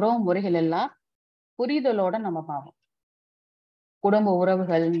இருக்கிற உறவு முறைகள் எல்லாம் புரிதலோட நம்ம பார்ப்போம். குடும்ப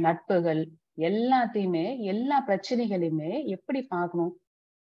உறவுகள், நட்புகள் எல்லாத்தையுமே, எல்லா பிரச்சனைகளையுமே எப்படி பார்க்கணும்.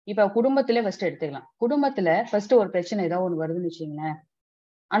 இப்ப குடும்பத்திலே ஃபர்ஸ்ட் எடுத்துக்கலாம். குடும்பத்துல ஃபர்ஸ்ட் ஒரு பிரச்சனை ஏதாவது ஒண்ணு வருதுன்னு வச்சுக்கோங்களேன்.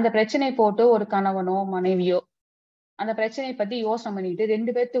 அந்த பிரச்சனை போட்டு ஒரு கணவனோ மனைவியோ அந்த பிரச்சனையை பத்தி யோசனை பண்ணிட்டு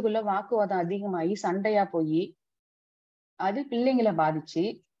 2 பேத்துக்குள்ள வாக்குவாதம் அதிகமாகி சண்டையா போய் அது பிள்ளைங்களை பாதிச்சு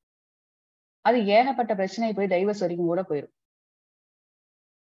அது ஏகப்பட்ட பிரச்சனை போய் டைவர்ஸ் வரைக்கும் கூட போயிடும்.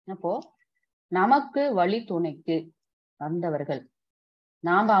 அப்போ நமக்கு வழி துணைக்கு வந்தவர்கள்,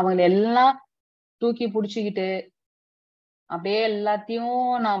 நாம அவங்களை எல்லாம் தூக்கி புடிச்சுக்கிட்டு அப்படியே எல்லாத்தையும்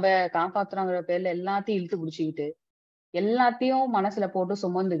நாம காப்பாத்துறோங்கிற பேர்ல எல்லாத்தையும் இழுத்து புடிச்சுக்கிட்டு எல்லாத்தையும் மனசுல போட்டு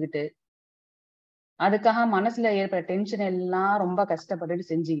சுமந்துக்கிட்டு அதுக்காக மனசுல ஏற்பட்ட டென்ஷன் எல்லாம் ரொம்ப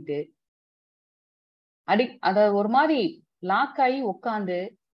கஷ்டப்பட்டுட்டு செஞ்சுக்கிட்டு அத ஒரு மாதிரி லாக் ஆகி உட்காந்து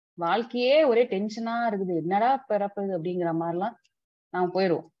வாழ்க்கையே ஒரே டென்ஷனா இருக்குது, என்னடா பிறப்புது அப்படிங்கிற மாதிரிலாம் நாம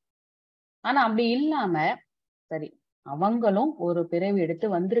போயிடுவோம். ஆனா அப்படி இல்லாம, சரி அவங்களும் ஒரு பிறவி எடுத்து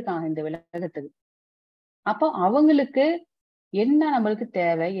வந்திருக்காங்க இந்த உலகத்துக்கு. அப்போ அவங்களுக்கு என்ன நம்மளுக்கு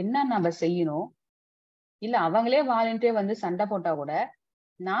தேவை, என்ன நம்ம செய்யணும், இல்ல அவங்களே வாலண்டியர் வந்து சண்டை போட்டா கூட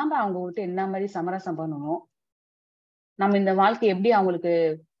நாம அவங்க விட்டு என்ன மாதிரி சமரசம் பண்ணணும், நம்ம இந்த வாழ்க்கை எப்படி அவங்களுக்கு,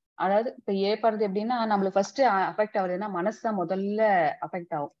 அதாவது இப்ப ஏற்படுறது எப்படின்னா நம்மளுக்கு ஃபர்ஸ்ட் அஃபெக்ட் ஆகுதுன்னா மனசு தான் முதல்ல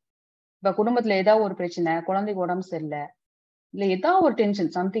அஃபெக்ட் ஆகும். இப்ப குடும்பத்துல ஏதாவது ஒரு பிரச்சனை, குழந்தைக்கு உடம்பு சரியில்லை, இல்ல ஏதோ ஒரு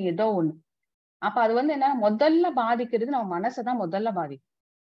டென்ஷன் சம்திங் ஏதோ ஒண்ணு, அப்ப அது வந்து என்ன முதல்ல பாதிக்கிறது நம்ம மனசை தான் முதல்ல பாதிக்கும்.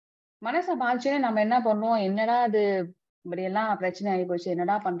 மனசை பாதிச்சோடனே நம்ம என்ன பண்ணுவோம், என்னடா அது இப்படி எல்லாம் பிரச்சனை ஆகி போச்சு,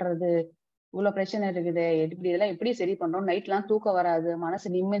 என்னடா பண்றது, இவ்வளவு பிரச்சனை இருக்குது, இப்படி இதெல்லாம் எப்படி சரி பண்றோம், நைட் எல்லாம் தூக்கம் வராது, மனசு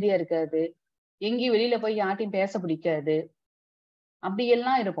நிம்மதியா இருக்காது, எங்கேயும் வெளியில போய் யார்ட்டையும் பேச பிடிக்காது, அப்படி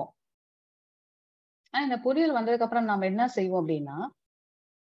எல்லாம் இருக்கும். ஆனா இந்த புரிதல் வந்ததுக்கு அப்புறம் நம்ம என்ன செய்வோம் அப்படின்னா,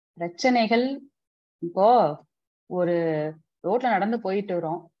 பிரச்சனைகள் இப்போ ஒரு ரோட்ல நடந்து போயிட்டு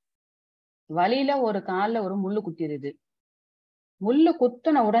வரோம், வழியில ஒரு கால்ல ஒரு முள்ளு குத்திடுது, முள்ளு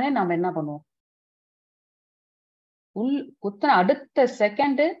குத்துன உடனே நாம என்ன பண்ணுவோம், குத்துன அடுத்த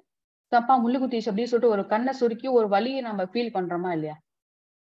செகண்ட் தப்பா முள்ளு குத்திச்சு அப்படின்னு சொல்லிட்டு ஒரு கண்ணை சுருக்கி ஒரு வலியை நம்ம ஃபீல் பண்றோமா இல்லையா,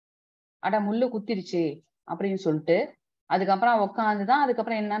 அட முள்ளு குத்திருச்சு அப்படின்னு சொல்லிட்டு அதுக்கப்புறம் உட்காந்துதான்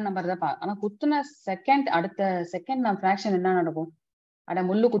அதுக்கப்புறம் என்னன்னு நம்ம ஆனா குத்துன செகண்ட் அடுத்த செகண்ட் நம்ம ஃபிராக்ஷன் என்ன நடக்கும், அட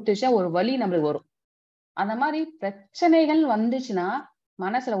முள்ளு குத்திச்சா ஒரு வலி நம்மளுக்கு வரும். அந்த மாதிரி பிரச்சனைகள் வந்துச்சுன்னா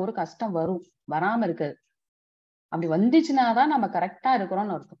மனசுல ஒரு கஷ்டம் வரும், வராம இருக்காது. அப்படி வந்துச்சுன்னாதான் நம்ம கரெக்டா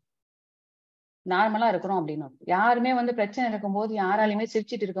இருக்கிறோம்னு அர்த்தம், நார்மலா இருக்கிறோம் அப்படின்னு அர்த்தம். யாருமே வந்து பிரச்சனை இருக்கும்போது யாராலையுமே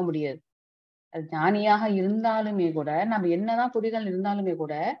சிரிச்சிட்டு இருக்க முடியாது. அது ஞானியாக இருந்தாலுமே கூட, நம்ம என்னதான் புரிதல் இருந்தாலுமே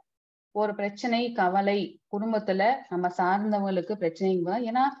கூட, ஒரு பிரச்சனை கவலை குடும்பத்துல நம்ம சார்ந்தவங்களுக்கு பிரச்சனைங்க,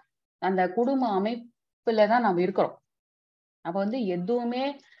 ஏன்னா அந்த குடும்ப அமைப்புலதான் நம்ம இருக்கிறோம். அப்ப வந்து எதுவுமே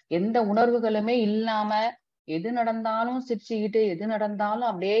எந்த உணர்வுகளுமே இல்லாம எது நடந்தாலும் சிரிச்சுக்கிட்டு, எது நடந்தாலும்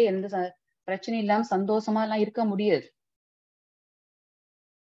அப்படியே எந்த பிரச்சனையும் இல்லாம சந்தோஷமா எல்லாம் இருக்க முடியாது.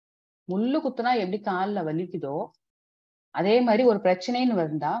 முள்ளு குத்துனா எப்படி கால்ல வலிக்குதோ அதே மாதிரி ஒரு பிரச்சனைன்னு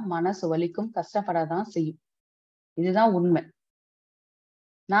வந்தா மனசு வலிக்கும், கஷ்டப்படதான் செய்யும். இதுதான் உண்மை.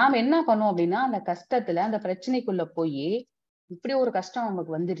 நாம என்ன பண்ணுவோம் அப்படின்னா, அந்த கஷ்டத்துல அந்த பிரச்சனைக்குள்ள போய் இப்படி ஒரு கஷ்டம்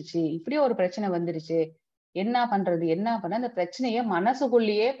நமக்கு வந்துருச்சு, இப்படி ஒரு பிரச்சனை வந்துருச்சு, என்ன பண்றது என்ன பண்ண, அந்த பிரச்சனைய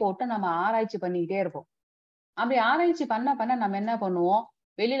மனசுக்குள்ளேயே போட்டு நம்ம ஆராய்ச்சி பண்ணிக்கிட்டே இருப்போம். அப்படி ஆராய்ச்சி பண்ண பண்ண நம்ம என்ன பண்ணுவோம்,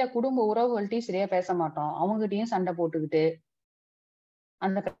 வெளியில குடும்ப உறவுகள்ட்டையும் சரியா பேச மாட்டோம், அவங்ககிட்டயும் சண்டை போட்டுக்கிட்டு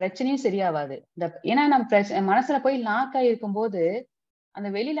அந்த பிரச்சனையும் சரியாவாது. ஏன்னா நம்ம மனசுல போய் லாக் ஆயிருக்கும் போது அந்த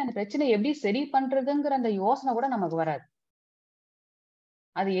வெளியில அந்த பிரச்சனையை எப்படி சரி பண்றதுங்கிற அந்த யோசனை கூட நமக்கு வராது.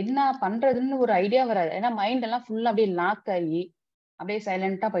 அது என்ன பண்றதுன்னு ஒரு ஐடியா வராது. ஏன்னா மைண்ட் எல்லாம் ஃபுல்லா அப்படியே லாக் ஆகி அப்படியே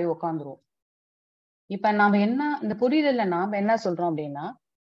சைலண்டா போய் உட்காந்துருவோம். இப்ப நாம என்ன இந்த புரிதல்ல நாம என்ன சொல்றோம் அப்படின்னா,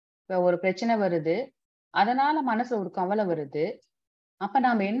 இப்ப ஒரு பிரச்சனை வருது, அதனால மனசுல ஒரு கவலை வருது. அப்ப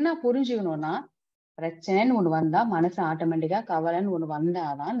நாம என்ன புரிஞ்சுக்கணும்னா, பிரச்சனைன்னு ஒண்ணு வந்தா மனசு ஆட்டோமேட்டிக்கா கவலைன்னு ஒண்ணு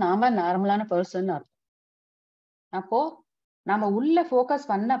வந்தாதான் நாம நார்மலான பர்சன் அர்த்தம். அப்போ நம்ம உள்ள போக்கஸ்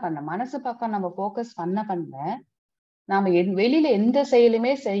பண்ண மனசு பக்கம் நம்ம போக்கஸ் பண்ண நாம வெளியில எந்த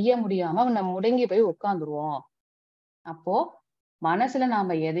செயலுமே செய்ய முடியாம நம்ம முடங்கி போய் உட்கார்ந்துருவோம். அப்போ மனசுல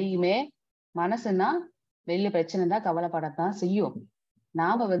நாம எதையுமே, மனசுன்னா வெளியில பிரச்சனை தான் கவலைப்படத்தான் செய்யும்.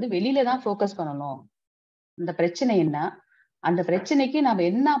 நாம வந்து வெளியில தான் போக்கஸ் பண்ணணும். இந்த பிரச்சனை என்ன, அந்த பிரச்சனைக்கு நாம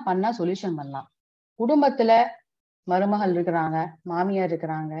என்ன பண்ணா சொல்யூஷன் பண்ணலாம். குடும்பத்துல மருமகள் இருக்கிறாங்க, மாமியார்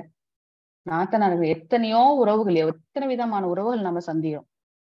இருக்கிறாங்க, நாத்தனார், எத்தனையோ உறவுகள், எத்தனை விதமான உறவுகள் நம்ம சந்திக்கிறோம்.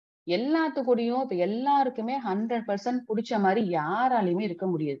 எல்லாத்துக்கூடயும் இப்ப எல்லாருக்குமே 100% புடிச்ச மாதிரி யாராலையுமே இருக்க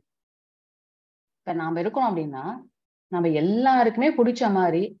முடியாது. இப்ப நாம இருக்கோம் அப்படின்னா, நம்ம எல்லாருக்குமே பிடிச்ச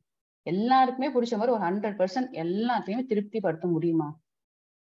மாதிரி ஒரு 100% எல்லாத்தையுமே திருப்திப்படுத்த முடியுமா?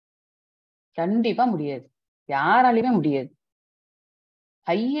 கண்டிப்பா முடியாது. யாராலையுமே முடியாது.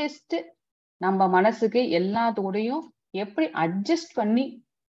 ஹையஸ்ட் நம்ம மனசுக்கு எல்லாத்துக்கூடயும் எப்படி அட்ஜஸ்ட் பண்ணி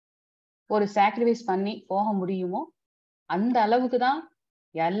ஒரு சாக்ரிஃபைஸ் பண்ணி போக முடியுமோ அந்த அளவுக்கு தான்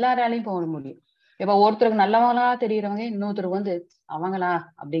எல்லாராலையும் போக முடியும். இப்ப ஒருத்தருக்கு நல்லவங்களா தெரியறவங்க இன்னொருத்தருக்கு வந்து அவங்களா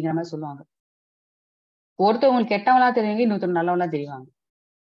அப்படிங்கிற மாதிரி சொல்லுவாங்க. ஒருத்தவங்களுக்கு கெட்டவங்களா தெரியுங்க, இன்னொருத்தர் நல்லவங்களா தெரியுவாங்க.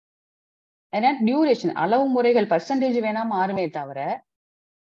 ஏன்னா டியூரேஷன் அளவு முறைகள் பர்சன்டேஜ் வேணா மாறுமே தவிர,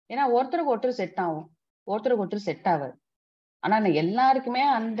 ஏன்னா ஒருத்தருக்கு ஒருத்தர் செட் ஆகும், ஒருத்தருக்கு ஒருத்தர் செட் ஆகாது. ஆனா எல்லாருக்குமே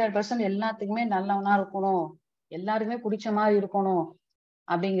 100% எல்லாத்துக்குமே நல்லவனா இருக்கணும், எல்லாருக்குமே பிடிச்ச மாதிரி இருக்கணும்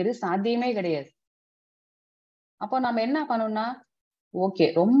அப்படிங்கிறது சாத்தியமே கிடையாது. அப்போ நம்ம என்ன பண்ணணும்னா, ஓகே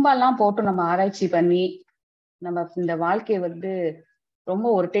ரொம்ப எல்லாம் போட்டு நம்ம ஆராய்ச்சி பண்ணி நம்ம இந்த வாழ்க்கையை வந்து ரொம்ப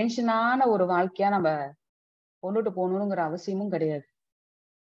ஒரு டென்ஷனான ஒரு வாழ்க்கையா நம்ம கொண்டுட்டு போகணுங்கிற அவசியமும் கிடையாது.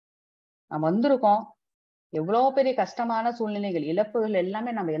 நம்ம வந்திருக்கோம், எவ்வளவு பெரிய கஷ்டமான சூழ்நிலைகள், இழப்புகள்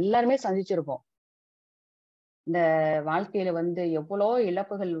எல்லாமே நம்ம எல்லாருமே சந்திச்சிருப்போம். இந்த வாழ்க்கையில வந்து எவ்வளவோ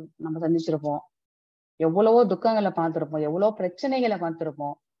இழப்புகள் நம்ம சந்திச்சிருப்போம். எவ்வளவோ துக்கங்களை பார்த்திருப்போம், எவ்வளவோ பிரச்சனைகளை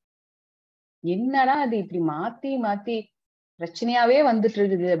பார்த்திருப்போம். என்னடா அது இப்படி மாத்தி மாத்தி பிரச்சனையாவே வந்துட்டு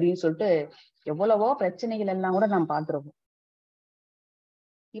இருக்குது அப்படின்னு சொல்லிட்டு எவ்வளவோ பிரச்சனைகள் எல்லாம் கூட நாம் பார்த்திருப்போம்.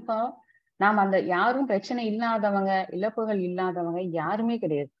 இப்போ நாம அந்த யாரும் பிரச்சனை இல்லாதவங்க, இழப்புகள் இல்லாதவங்க யாருமே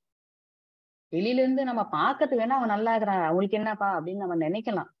கிடையாது. வெளியில இருந்து நம்ம பார்க்கறது வேணா அவன் நல்லா இருக்கிறான், அவங்களுக்கு என்னப்பா அப்படின்னு நம்ம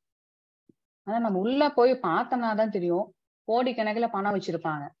நினைக்கலாம். ஆனா நம்ம உள்ள போய் பார்த்தோம்னாதான் தெரியும், கோடிக்கணக்குல பணம்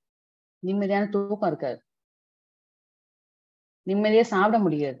வச்சிருப்பாங்க, நிம்மதியான தூக்கம் இருக்காது, நிம்மதியா சாப்பிட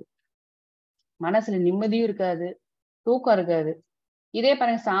முடியாது, மனசுல நிம்மதியும் இருக்காது, தூக்கம் இருக்காது. இதே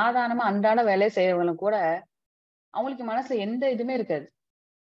பாருங்க, சாதாரணமா அன்றாட வேலை செய்யறவங்களும் கூட அவங்களுக்கு மனசுல எந்த இதுவுமே இருக்காது.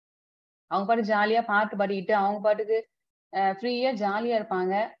 அவங்க பாட்டு ஜாலியா பாட்டு பாடிக்கிட்டு அவங்க பாட்டுக்கு ஃப்ரீயா ஜாலியா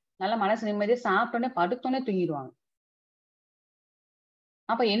இருப்பாங்க. நல்லா மனசு நிம்மதியா சாப்பிட்டோன்னே படுத்தோன்னே தூங்கிடுவாங்க.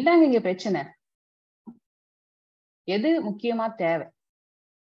 அப்ப என்னங்க இங்க பிரச்சனை? எது முக்கியமா தேவை?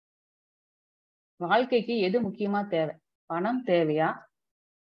 வாழ்க்கைக்கு எது முக்கியமா தேவை? பணம் தேவையா,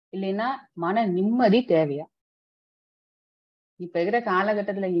 இல்லைன்னா மன நிம்மதி தேவையா? இப்ப இருக்கிற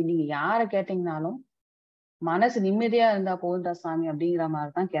காலகட்டத்துல நீங்க யார கேட்டீங்கன்னாலும் மனசு நிம்மதியா இருந்தா போதுண்டா சாமி அப்படிங்கிற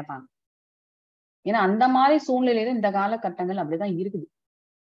மாதிரிதான் கேட்பாங்க. ஏன்னா அந்த மாதிரி சூழ்நிலையில இந்த காலகட்டங்கள் அப்படிதான் இருக்குது.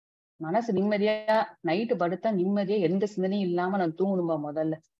 மனசு நிம்மதியா நைட்டு படுத்தா நிம்மதியா எந்த சிந்தனையும் இல்லாம நான் தூங்கணும்பா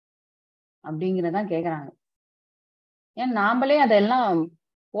முதல்ல அப்படிங்கிறதான் கேக்குறாங்க. ஏன் நாமளே அதெல்லாம்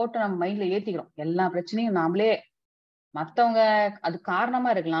போட்டு நம்ம மைண்ட்ல ஏத்திக்கிறோம். எல்லா பிரச்சனையும் நாமளே, மத்தவங்க அது காரணமா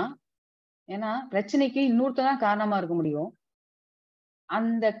இருக்கலாம். ஏன்னா பிரச்சனைக்கு இன்னொருத்ததான் காரணமா இருக்க முடியும்.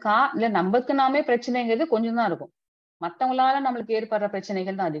 அந்த இல்ல நமக்கு நாமே பிரச்சனைங்கிறது கொஞ்சம் தான் இருக்கும். மத்தவங்களால நம்மளுக்கு ஏற்படுற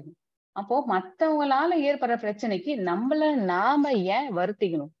பிரச்சனைகள் தான் அதிகம். அப்போ மத்தவங்களால ஏற்படுற பிரச்சனைக்கு நாம ஏன்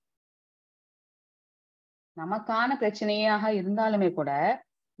வருத்திக்கணும்? நமக்கான பிரச்சனையாக இருந்தாலுமே கூட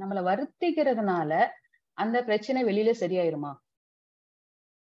நம்மள வருத்திக்கிறதுனால அந்த பிரச்சனை வெளியில சரியாயிருமா?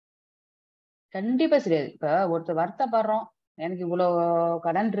 கண்டிப்பா சரியாது. இப்ப ஒருத்தர் வருத்தப்படுறோம், எனக்கு இவ்வளவு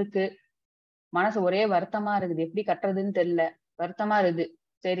கடன் இருக்கு, மனசு ஒரே வருத்தமா இருக்குது, எப்படி கட்டுறதுன்னு தெரியல, வருத்தமா இருக்குது.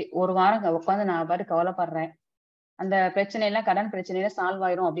 சரி, ஒரு வாரம் உட்காந்து நான் பாட்டு கவலைப்படுறேன், அந்த பிரச்சனை எல்லாம், கடன் பிரச்சனை எல்லாம் சால்வ்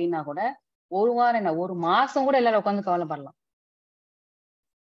ஆயிரும் அப்படின்னா கூட ஒரு வாரம் என்ன, ஒரு மாசம் கூட எல்லாரும் உட்காந்து கவலைப்படலாம்.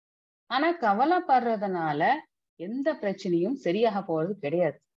 ஆனா கவலைப்படுறதுனால எந்த பிரச்சனையும் சரியாக போறது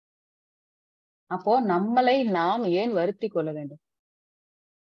கிடையாது. அப்போ நம்மளை நாம் ஏன் வருத்தி கொள்ள வேண்டும்?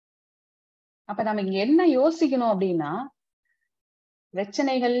 அப்ப நம்ம இங்க என்ன யோசிக்கணும் அப்படின்னா,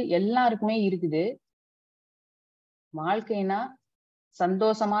 பிரச்சனைகள் எல்லாருக்குமே இருக்குது. வாழ்க்கைனா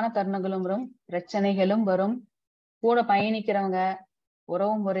சந்தோஷமான தருணங்களும் வரும், பிரச்சனைகளும் வரும். கூட பயணிக்கிறவங்க,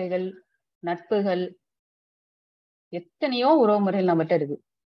 உறவு முறைகள், நட்புகள், எத்தனையோ உறவு முறைகள் நம்மகிட்ட இருக்கு.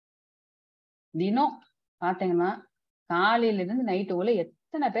 தினம் பாத்தீங்கன்னா காலையில இருந்து நைட்டுக்குள்ள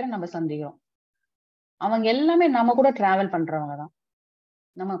எத்தனை பேரை நம்ம சந்திக்கிறோம். அவங்க எல்லாமே நம்ம கூட டிராவல் பண்றவங்கதான்.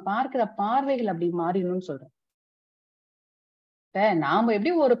 நம்ம பார்க்கிற பார்வைகள் அப்படி மாறிடணும்னு சொல்றேன். இப்ப நாம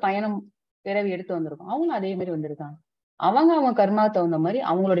எப்படி ஒரு பயணம் பிறவி எடுத்து வந்திருக்கோம், அவங்களும் அதே மாதிரி வந்திருக்காங்க. அவங்க கர்மாவுக்கு தகுந்த மாதிரி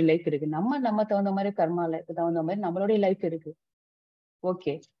அவங்களுடைய லைஃப் இருக்கு. நம்ம தகுந்த மாதிரி கர்மாவுக்கு தகுந்த மாதிரி நம்மளுடைய லைஃப் இருக்கு.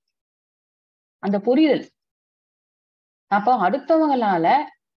 ஓகே, அந்த புரிதல். அப்போ அடுத்தவங்களால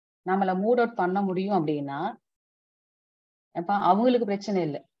நம்மள மூட் அவுட் பண்ண முடியும் அப்படின்னா, அப்ப அவங்களுக்கு பிரச்சனை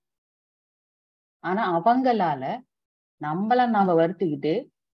இல்லை. ஆனா அவங்களால நம்மள நாம வருத்திக்கிட்டு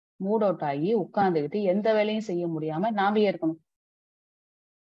மூட் அவுட் ஆகி உட்கார்ந்துகிட்டு எந்த வேலையும் செய்ய முடியாம நாம இருக்கணும்.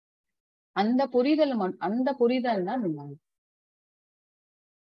 அந்த புரிதல் தான் நிம்மதி.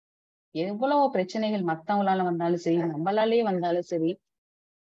 எவ்வளவு பிரச்சனைகள் மத்தவங்களால வந்தாலும் சரி, நம்மளாலேயே வந்தாலும் சரி,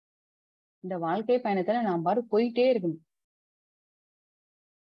 இந்த வாழ்க்கை பயணத்துல நாம் பாட்டு போயிட்டே இருக்கணும்.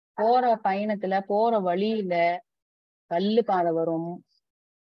 போற பயணத்துல, போற வழியில கல்லு பாதை வரும்,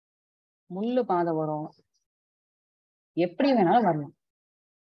 முள்ளு பாதை வரும், எப்படி வேணாலும் வரலாம்.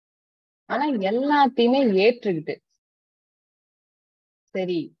 ஆனா எல்லாத்தையுமே ஏற்றுக்கிட்டு,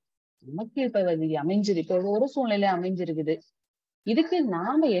 சரி நமக்கு இப்ப அமைஞ்சிருக்கு, இப்ப ஒரு சூழ்நிலை அமைஞ்சிருக்குது, இதுக்கு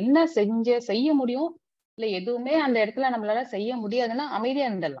நாம என்ன செய்ய முடியும், இல்ல எதுவுமே அந்த இடத்துல நம்மளால செய்ய முடியாதுன்னா அமைதியா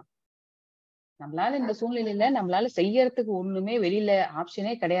இருந்துடலாம். நம்மளால இந்த சூழ்நிலையில நம்மளால செய்யறதுக்கு ஒண்ணுமே வெளியில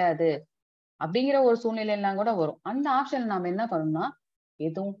ஆப்ஷனே கிடையாது அப்படிங்கிற ஒரு சூழ்நிலை எல்லாம் கூட வரும். அந்த ஆப்ஷன் நாம என்ன பண்ணணும்னா,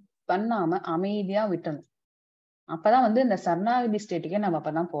 எதுவும் பண்ணாம அமைதியா விட்டணும். அப்பதான் இந்த சரணாகதி ஸ்டேட்டுக்கே நம்ம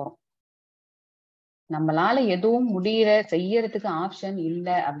அப்பதான் போறோம். நம்மளால எதுவும் செய்யறதுக்கு ஆப்ஷன்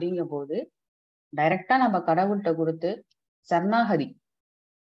இல்லை அப்படிங்கும் போது டைரக்டா நம்ம கடவுள்கிட்ட கொடுத்து சரணாகதி,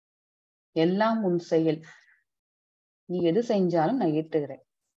 எல்லாம் உன் செயல், நீ எது செஞ்சாலும் நான் ஏத்துக்கிறேன்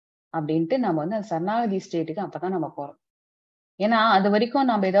அப்படின்ட்டு நம்ம அந்த சரணாகதி ஸ்டேட்டுக்கு அப்பதான் நம்ம போறோம். ஏன்னா அது வரைக்கும்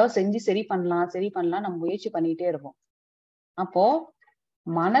நம்ம ஏதாவது செஞ்சு சரி பண்ணலாம் நம்ம முயற்சி பண்ணிட்டே இருப்போம். அப்போ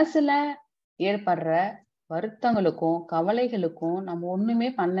மனசுல ஏற்படுற வருத்தங்களுக்கும் கவலைகளுக்கும் நம்ம ஒண்ணுமே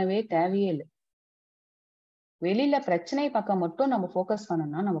பண்ணவே தேவையே இல்லை. வெளியில பிரச்சனை பக்கம் மட்டும் நம்ம ஃபோக்கஸ்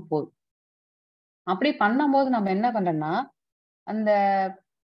பண்ணோம்னா நம்ம போதும். அப்படி பண்ணும்போது நம்ம என்ன பண்றோம்னா, அந்த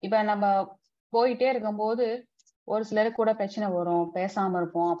இப்ப நம்ம போயிட்டே இருக்கும்போது ஒரு சிலருக்கு கூட பிரச்சனை வரும், பேசாம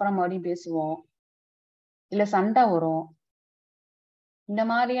இருப்போம், அப்புறம் மறுபடியும் பேசுவோம், இல்ல சண்டை வரும். இந்த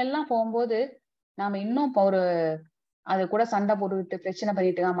மாதிரி எல்லாம் போகும்போது நாம இன்னும் ஒரு அது கூட சண்டை போட்டுக்கிட்டு பிரச்சனை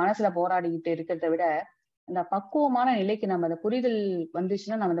பண்ணிட்டு மனசுல போராடிக்கிட்டு இருக்கிறத விட, இந்த பக்குவமான நிலைக்கு நம்ம அந்த புரிதல்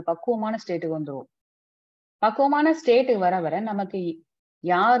வந்துச்சுன்னா நம்ம அந்த பக்குவமான ஸ்டேட்டுக்கு வந்துருவோம். பக்குவமான ஸ்டேட்டுக்கு வர வர நமக்கு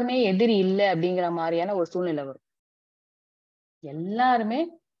யாருமே எதிரி இல்லை அப்படிங்கிற மாதிரியான ஒரு சூழ்நிலை வரும். எல்லாருமே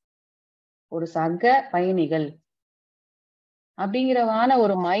ஒரு சக பயணிகள் அப்படிங்கிறவான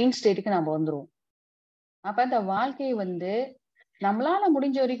ஒரு மைண்ட் ஸ்டேட்டுக்கு நம்ம வந்துருவோம். அப்ப இந்த வாழ்க்கை நம்மளால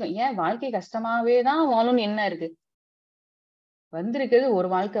முடிஞ்ச வரைக்கும், ஏன் வாழ்க்கை கஷ்டமாவே தான் வாழணும்னு என்ன இருக்கு? வந்திருக்கிறது ஒரு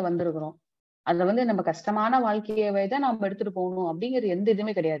வாழ்க்கை வந்திருக்கிறோம். அதுல நம்ம கஷ்டமான வாழ்க்கையவே தான் நம்ம எடுத்துட்டு போகணும் அப்படிங்கிறது எந்த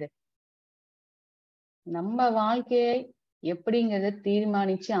இதுவுமே கிடையாது. நம்ம வாழ்க்கையை எப்படிங்கிறத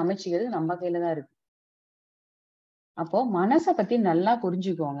தீர்மானிச்சு அமைச்சுக்கிறது நம்ம கையில தான் இருக்கு. அப்போ மனசை பத்தி நல்லா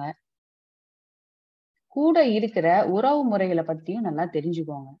புரிஞ்சுக்கோங்க. கூட இருக்கிற உறவு முறைகளை பத்தியும் நல்லா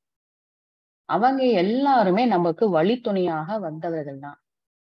தெரிஞ்சுக்கோங்க. அவங்க எல்லாருமே நமக்கு வழித்துணையாக வந்தவர்கள் தான்.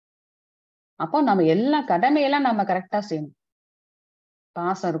 அப்போ நம்ம எல்லா கடமையெல்லாம் நம்ம கரெக்டா செய்யணும்.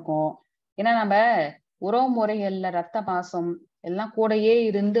 பாசம் இருக்கும். ஏன்னா நம்ம உறவு முறைகள்ல ரத்த பாசம் எல்லாம் கூடயே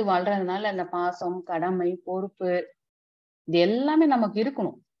இருந்து வாழ்றதுனால அந்த பாசம், கடமை, பொறுப்பு இது எல்லாமே நமக்கு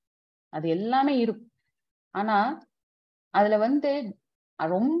இருக்கணும். அது எல்லாமே இருக்கும். ஆனா அதுல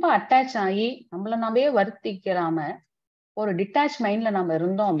ரொம்ப அட்டாச் ஆகி நம்மள நாமே வருத்திக்கிறாம ஒரு டிட்டாச் மைண்ட்ல நம்ம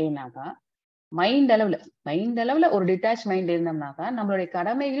இருந்தோம் அப்படின்னாக்கா, மைண்ட் அளவுல ஒரு டிட்டாச் மைண்ட் இருந்தோம்னாக்கா நம்மளுடைய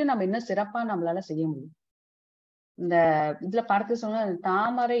கடமைகளையும் நம்ம இன்னும் சிறப்பா நம்மளால செய்ய முடியும். இந்த இதுல படத்தை சொன்னா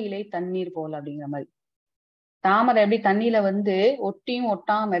தாமரை இலை தண்ணீர் போல அப்படிங்கிற மாதிரி. தாமரை எப்படி தண்ணியில ஒட்டியும்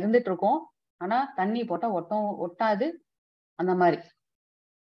ஒட்டாம இருந்துட்டு இருக்கும். ஆனா தண்ணி போட்டா ஒட்டாது. அந்த மாதிரி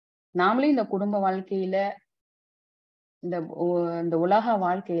நாமளும் இந்த குடும்ப வாழ்க்கையில இந்த இந்த உலக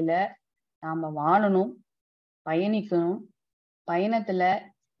வாழ்க்கையில நாம வாழணும், பயணிக்கணும். பயணத்துல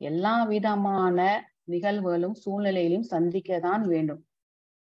எல்லா விதமான நிகழ்வுகளும் சூழ்நிலையிலும் சந்திக்கத்தான் வேண்டும்.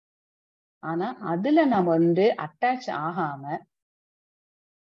 ஆனா அதுல நம்ம அட்டாச் ஆகாம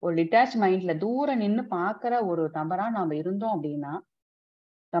ஒரு டிட்டாச் மைண்ட்ல தூரம் நின்னு பாக்குற ஒரு நபரா நாம இருந்தோம் அப்படின்னா,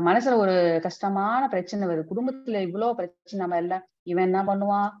 மனசுல ஒரு கஷ்டமான பிரச்சனை வருது. குடும்பத்துல இவ்வளவு பிரச்சனை நம்ம எல்லாம் இவன் என்ன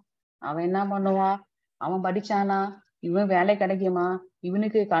பண்ணுவான், அவன் என்ன பண்ணுவான், அவன் படிச்சானா, இவன் வேலை கிடைக்குமா,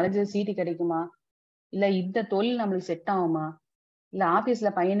 இவனுக்கு காலேஜ்ல சீட்டு கிடைக்குமா, இல்ல இந்த தொழில் நம்மளுக்கு செட் ஆகுமா, இல்ல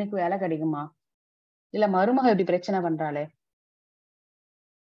ஆபீஸ்ல பையனுக்கு வேலை கிடைக்குமா, இல்ல மருமக இப்படி பிரச்சனை பண்றாளே,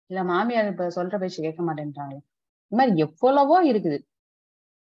 இல்ல மாமியார் இப்ப சொல்ற பேச்சு கேட்க மாட்டேன்றாங்களே. இந்த மாதிரி எவ்வளவோ இருக்குது.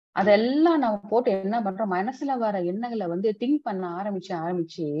 அதெல்லாம் நம்ம போட்டு என்ன பண்றோம், மனசுல வர எண்ணங்களை திங்க் பண்ண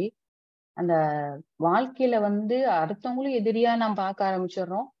ஆரம்பிச்சு அந்த வாழ்க்கையில அடுத்தவங்களும் எதிரியா நாம் பார்க்க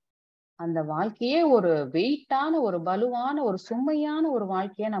ஆரம்பிச்சிடுறோம். அந்த வாழ்க்கையே ஒரு வெயிட்டான ஒரு பலுவான ஒரு சுமையான ஒரு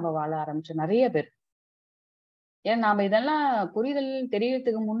வாழ்க்கைய நம்ம வாழ ஆரம்பிச்சோம் நிறைய பேர். ஏன்னா நாம இதெல்லாம் புரிதல்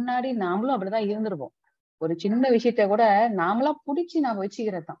தெரியறதுக்கு முன்னாடி நாமளும் அப்படிதான் இருந்திருப்போம். ஒரு சின்ன விஷயத்த கூட நாமளா புடிச்சு நாம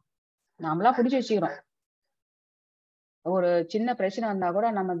வச்சுக்கிறதுதான். நாமளா புடிச்சு வச்சுக்கிறோம். ஒரு சின்ன பிரச்சனை வந்தா கூட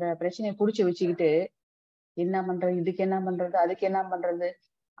நம்ம அந்த பிரச்சனையை புடிச்சு வச்சுக்கிட்டு என்ன பண்றது, இதுக்கு என்ன பண்றது, அதுக்கு என்ன பண்றது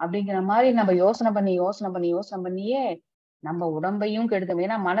அப்படிங்கிற மாதிரி நம்ம யோசனை பண்ணியே நம்ம உடம்பையும் கெடுத்தோம்.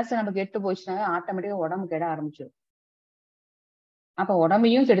 ஏன்னா மனசு நம்ம கெட்டு போச்சுன்னா ஆட்டோமேட்டிக்கா உடம்பு கெட ஆரம்பிச்சிடும். அப்ப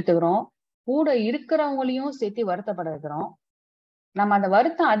உடம்பையும் கெடுத்துக்கிறோம், கூட இருக்கிறவங்களையும் சேர்த்து வருத்தப்பட வைக்கிறோம். நம்ம அந்த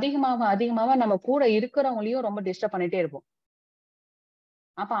வருத்தம் அதிகமாக நம்ம கூட இருக்கிறவங்களையும் ரொம்ப டிஸ்டர்ப் பண்ணிட்டே இருப்போம்.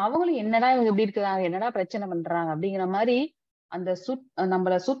 அப்ப அவங்களும் என்னடா இவங்க இப்படி இருக்கிறாங்க, என்னடா பிரச்சனை பண்றாங்க அப்படிங்கிற மாதிரி அந்த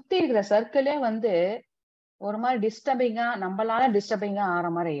நம்மள சுத்தி இருக்கிற சர்க்கிளே ஒரு மாதிரி நம்மளால டிஸ்டர்பிங்கா ஆற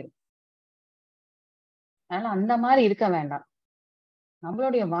மாதிரி ஆயிரும். அதனால அந்த மாதிரி இருக்க வேண்டாம்.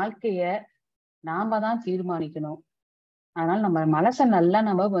 நம்மளுடைய வாழ்க்கைய நாம தான் தீர்மானிக்கணும். அதனால நம்ம மனசை நல்லா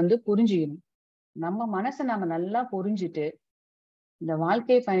நம்ம புரிஞ்சுக்கணும். நம்ம மனசை நம்ம நல்லா புரிஞ்சுட்டு இந்த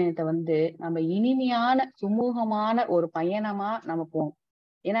வாழ்க்கை பயணத்தை நம்ம இனிமையான சுமூகமான ஒரு பயணமா நம்ம போகணும்.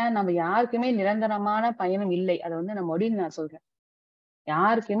 ஏன்னா நம்ம யாருக்குமே நிரந்தரமான பயணம் இல்லை. அதை நம்ம மறுபடியும் நான் சொல்றேன்.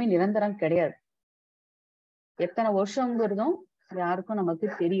 யாருக்குமே நிரந்தரம் கிடையாது. எத்தனை வருஷங்கிறதும் யாருக்கும் நமக்கு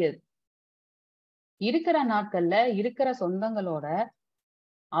தெரியாது. இருக்கிற நாட்கள்ல இருக்கிற சொந்தங்களோட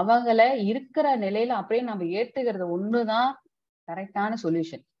அவங்கள இருக்கிற நிலையில அப்படியே நம்ம ஏத்துக்கிறது ஒண்ணுதான் கரெக்டான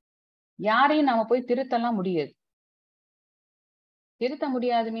சொல்யூஷன். யாரையும் நாம போய் திருத்தலாம் முடியாது. திருத்த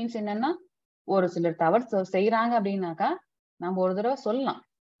முடியாது மீன்ஸ் என்னன்னா, ஒரு சிலர் தவறு செய்யறாங்க அப்படின்னாக்கா நம்ம ஒரு தடவை சொல்லலாம்.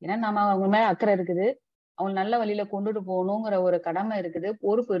 ஏன்னா நம்ம அவங்க மேல அக்கறை இருக்குது, அவங்க நல்ல வழியில கொண்டுட்டு போகணுங்கிற ஒரு கடமை இருக்குது,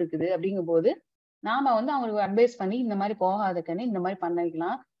 பொறுப்பு இருக்குது. அப்படிங்கும் போது நாம அவங்களுக்கு அட்வைஸ் பண்ணி இந்த மாதிரி போகாதுக்குன்னு இந்த மாதிரி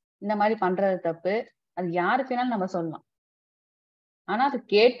பண்ணிக்கலாம், இந்த மாதிரி பண்றது தப்பு, அது யாருக்கு வேணாலும் நம்ம சொல்லலாம். ஆனா அது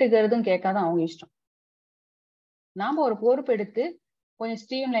கேட்டுக்கிறதும் கேட்காதும் அவங்க இஷ்டம். நாம ஒரு பொறுப்பு எடுத்து கொஞ்சம்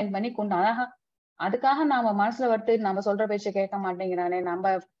ஸ்ட்ரீம் லைன் பண்ணி கொண்டு அழகா அதுக்காக நாம மனசுல வருத்து நம்ம சொல்ற பேச்ச கேட்க மாட்டேங்கிறானே,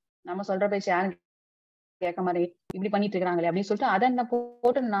 நம்ம சொல்ற பேச்ச யாரும் கேட்க மாதிரி இப்படி பண்ணிட்டு இருக்காங்களே அப்படின்னு சொல்லிட்டு அதை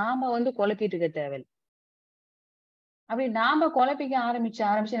போட்டு நாம குழப்பிட்டு இருக்க தேவையில்லை. அப்படி நாம குழப்பிக்க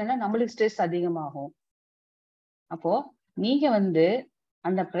ஆரம்பிச்சு என்னன்னா நம்மளுக்கு ஸ்ட்ரெஸ் அதிகமாகும். அப்போ நீங்க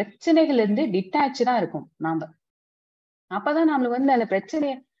அந்த பிரச்சனைகள்ல இருந்து டிட்டாச்சா இருக்கும் நாம. அப்பதான் நம்மளுக்கு அந்த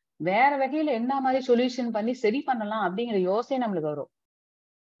பிரச்சனைய வேற வகையில என்ன மாதிரி சொல்யூஷன் பண்ணி சரி பண்ணலாம் அப்படிங்கிற யோசனை நம்மளுக்கு வரும்.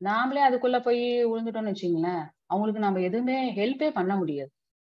 நாமளே அதுக்குள்ள போய் விழுந்துட்டோம்னு வச்சுங்களேன், அவங்களுக்கு நம்ம எதுவுமே ஹெல்ப்பே பண்ண முடியாது.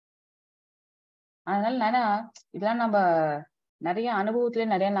 அதனால இதெல்லாம் நம்ம நிறைய அனுபவத்திலே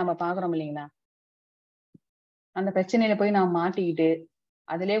நிறைய நம்ம பாக்குறோம் இல்லைங்களா? அந்த பிரச்சனையில போய் நாம மாட்டிக்கிட்டு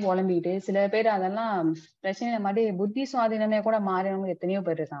அதிலே புலம்பிக்கிட்டு சில பேர் அதெல்லாம் பிரச்சனையில மாட்டி புத்தி சுவாதீனமே கூட மாறினவங்க எத்தனையோ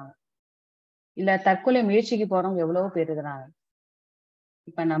பேர் இருக்காங்க. இல்ல தற்கொலை முயற்சிக்கு போறவங்க எவ்வளவோ பேர் இருக்கிறாங்க.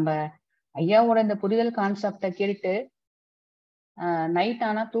 இப்ப நம்ம ஐயாவோட இந்த புரிதல் கான்செப்ட கேட்டு நைட்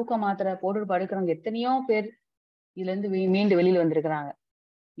ஆனா தூக்க மாத்திரை போட்டு படுக்கிறவங்க எத்தனையோ பேர் இதுல இருந்து மீண்டு வெளியில வந்திருக்கிறாங்க.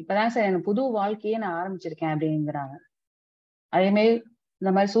 இப்பதான் சார் எனக்கு புது வாழ்க்கையே நான் ஆரம்பிச்சிருக்கேன் அப்படிங்கிறாங்க. அதே மாதிரி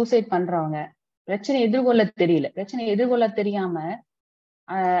இந்த மாதிரி சூசைட் பண்றவங்க பிரச்சனை எதிர்கொள்ள தெரியாம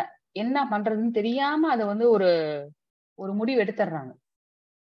என்ன பண்றதுன்னு தெரியாம அதை ஒரு ஒரு முடிவு எடுத்துடுறாங்க.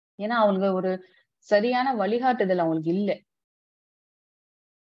 ஏன்னா அவங்களுக்கு ஒரு சரியான வழிகாட்டுதல் அவங்களுக்கு இல்லை.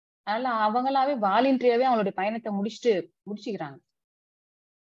 அதனால அவங்களாவே வாலண்டரியாவே அவங்களுடைய பயணத்தை முடிச்சுக்கிறாங்க.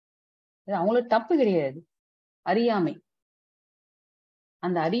 அவங்களுக்கு தப்பு கிடையாது, அறியாமை.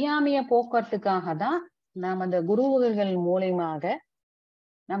 அந்த அறியாமைய போக்குறதுக்காக தான் நாம அந்த குருவுகள் மூலயமாக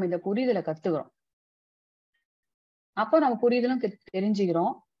நம்ம இந்த புரிதலை கத்துக்கிறோம். அப்போ நம்ம புரிதலும்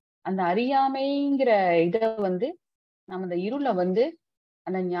தெரிஞ்சுக்கிறோம். அந்த அறியாமைங்கிற இத நம்ம இந்த இருளை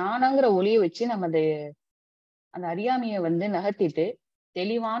அந்த ஞானங்கிற ஒளியை வச்சு நம்ம அந்த அறியாமைய நகர்த்திட்டு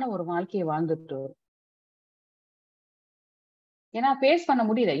தெளிவான ஒரு வாழ்க்கையை வாழ்ந்துட்டு வரும். ஏன்னா ஃபேஸ் பண்ண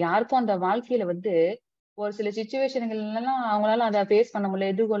முடியல யாருக்கும் அந்த வாழ்க்கையில ஒரு சில சிச்சுவேஷன்கள் எல்லாம் அவங்களால அதை ஃபேஸ் பண்ண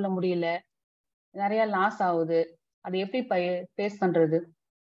முடியல, எதிர்கொள்ள முடியல, நிறைய லாஸ் ஆகுது. அது எப்படி ஃபேஸ் பண்றது,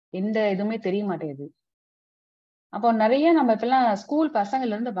 எந்த இதுவுமே தெரிய மாட்டேங்குது. அப்போ நிறைய நம்ம இப்பெல்லாம் ஸ்கூல்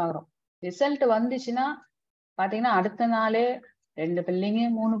பசங்கள்ல இருந்து பாக்குறோம். ரிசல்ட் வந்துச்சுன்னா பாத்தீங்கன்னா அடுத்த நாளே 2 பிள்ளைங்க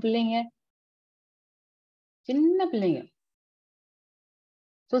 3 பிள்ளைங்க, சின்ன பிள்ளைங்க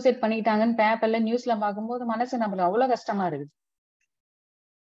சூசைட் பண்ணிக்கிட்டாங்கன்னு பேப்பர்ல நியூஸ்ல பார்க்கும்போது மனசு நம்மளுக்கு அவ்வளவு கஷ்டமா இருக்குது.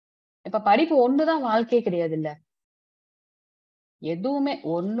 இப்ப படிப்பு ஒண்ணுதான் வாழ்க்கையே கிடையாது இல்ல. எதுவுமே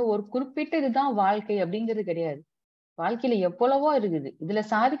ஒரு குறிப்பிட்ட இதுதான் வாழ்க்கை அப்படிங்கிறது கிடையாது. வாழ்க்கையில எவ்வளவோ இருக்குது. இதுல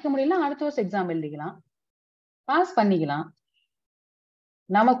சாதிக்க முடியல அடுத்த வருஷம் எக்ஸாம் எழுதிக்கலாம், பாஸ் பண்ணிக்கலாம்.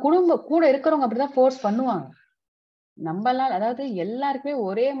 நம்ம கூட இருக்கிறவங்க அப்படிதான் ஃபோர்ஸ் பண்ணுவாங்க. நம்மளால அதாவது எல்லாருக்குமே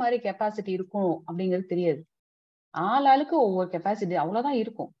ஒரே மாதிரி கெப்பாசிட்டி இருக்கும் அப்படிங்கிறது தெரியாது. ஆளாளுக்கு ஒவ்வொரு கெப்பாசிட்டி அவ்வளவுதான்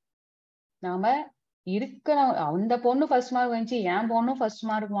இருக்கும். நாம இருக்கிற அந்த பொண்ணு ஃபர்ஸ்ட் மார்க் வந்துச்சு, என் பொண்ணும் ஃபர்ஸ்ட்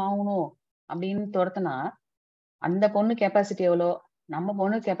மார்க் வாங்கணும் அப்படின்னு துரத்துனா அந்த பொண்ணு கெப்பாசிட்டி எவ்வளோ, நம்ம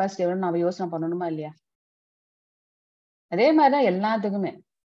பொண்ணு கெப்பாசிட்டி எவ்வளோன்னு நம்ம யோசனை பண்ணணுமா இல்லையா? அதே மாதிரிதான் எல்லாத்துக்குமே.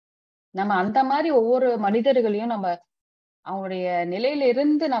 நம்ம அந்த மாதிரி ஒவ்வொரு மனிதர்களையும் நம்ம அவங்களுடைய நிலையில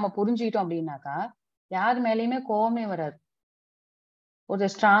இருந்து நம்ம புரிஞ்சுக்கிட்டோம் அப்படின்னாக்கா யார் மேலயுமே கோவமே வராது. ஒரு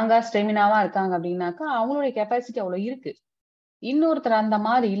ஸ்ட்ராங்கா ஸ்டெமினாவா இருக்காங்க அப்படின்னாக்கா அவங்களுடைய கெப்பாசிட்டி அவ்வளவு இருக்கு. இன்னொருத்தர் அந்த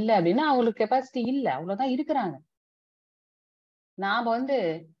மாதிரி இல்லை அப்படின்னா அவங்களுக்கு கெப்பாசிட்டி இல்லை, அவ்வளவுதான் இருக்கிறாங்க. நாம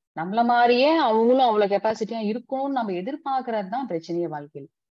நம்மள மாதிரியே அவங்களும் அவ்வளவு கெப்பாசிட்டியா இருக்கணும்னு நம்ம எதிர்பார்க்கறது தான் பிரச்சனையே வாழ்க்கையில்.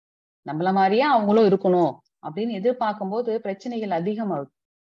 நம்மள மாதிரியே அவங்களும் இருக்கணும் அப்படின்னு எதிர்பார்க்கும் போது பிரச்சனைகள் அதிகமாகுது.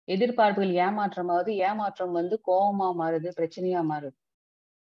 எதிர்பார்ப்புகள் ஏமாற்றமாகுது, ஏமாற்றம் கோபமா மாறுது, பிரச்சனையா மாறுது.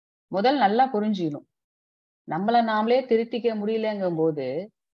 முதல் நல்லா புரிஞ்சுக்கணும். நம்மள நாமளே திருத்திக்க முடியலங்கும் போது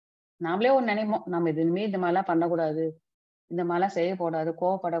நாமளே நினைப்போம், நம்ம எதுவுமே இந்த மாதிரிலாம் பண்ணக்கூடாது, இந்த மாதிரிலாம் செய்யக்கூடாது,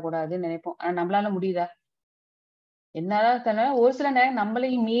 கோவப்படக்கூடாதுன்னு நினைப்போம். ஆனா நம்மளால முடியுதா? என்னால ஒரு சில நேரம்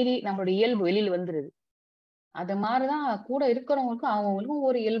நம்மளையும் மீறி நம்மளுடைய இயல்பு வெளியில வந்துருது. அது மாதிரிதான் கூட இருக்கிறவங்களுக்கும் அவங்களுக்கும்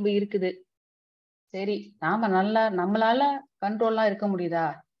ஒரு இயல்பு இருக்குது. சரி, நாம நம்மளால கண்ட்ரோல்லாம் இருக்க முடியுதா?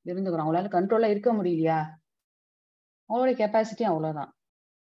 இருந்துக்கிறோம். அவங்களால கண்ட்ரோலா இருக்க முடியலையா? அவங்களுடைய கெப்பாசிட்டி அவ்வளவுதான்.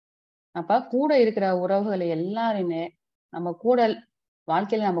 அப்ப கூட இருக்கிற உறவுகளை எல்லாருமே நம்ம கூட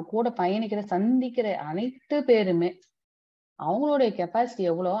வாழ்க்கையில நம்ம கூட சந்திக்கிற அனைத்து பேருமே அவங்களுடைய கெப்பாசிட்டி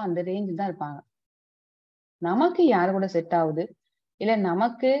எவ்வளவோ அந்த ரேஞ்சு தான் இருப்பாங்க. நமக்கு யாரு கூட செட் ஆகுது, இல்ல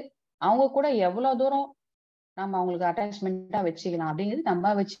நமக்கு அவங்க கூட எவ்வளவு தூரம் நம்ம அவங்களுக்கு அட்டாச்மெண்டா வச்சுக்கலாம் அப்படிங்கிறது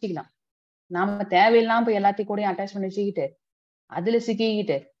நம்ம வச்சுக்கலாம். நாம தேவையில்லாம போய் எல்லாத்தையும் கூட அட்டாச்மெண்ட் வச்சுக்கிட்டு அதுல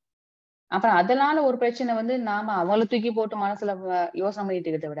சிக்கிக்கிட்டு அப்புறம் அதனால ஒரு பிரச்சனை வந்து நாம அவளை தூக்கி போட்டு மனசுல யோசனை பண்ணிட்டு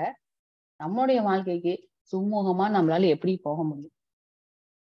இருக்கிறத விட நம்மளுடைய வாழ்க்கைக்கு சுமூகமா நம்மளால எப்படி போக முடியும்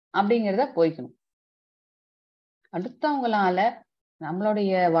அப்படிங்கிறத போய்க்கணும். அடுத்தவங்களால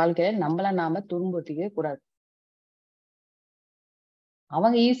நம்மளுடைய வாழ்க்கையில நம்மள நாம துன்புறுத்திக்கவே கூடாது.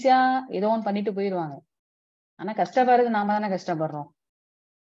 அவங்க ஈஸியா ஏதோ ஒன்று பண்ணிட்டு போயிடுவாங்க. ஆனா கஷ்டப்படுறது நாம தானே கஷ்டப்படுறோம்.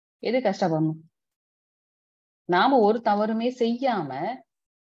 எது கஷ்டப்படணும்? நாம ஒரு தவறுமே செய்யாம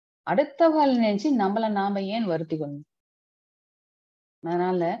அடுத்தவங்களை நினைச்சு நம்மள நாம ஏன் வருத்திக்கணும்?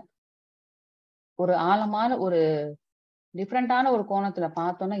 அதனால ஒரு ஆழமான ஒரு டிஃப்ரெண்டான ஒரு கோணத்துல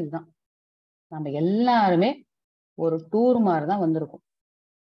பார்த்தோம்னா இதுதான். நம்ம எல்லாருமே ஒரு டூர் மாதிரிதான் வந்திருக்கோம்.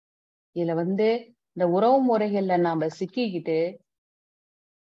 இதுல வந்து இந்த உறவு முறைகள்ல நாம சிக்கிக்கிட்டு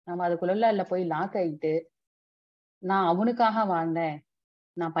நம்ம அதுக்குள்ள போய் லாக் ஆகிட்டு நான் அவனுக்காக வாழ்ந்தேன்,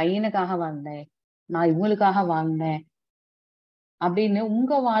 நான் பையனுக்காக வாழ்ந்தேன், நான் இவங்களுக்காக வாழ்ந்தேன் அப்படின்னு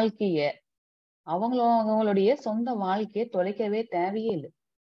உங்க வாழ்க்கைய அவங்களுடைய சொந்த வாழ்க்கையை தொலைக்கவே தேவையே இல்லை.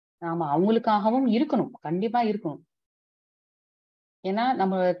 நாம அவங்களுக்காகவும் இருக்கணும், கண்டிப்பா இருக்கணும். ஏன்னா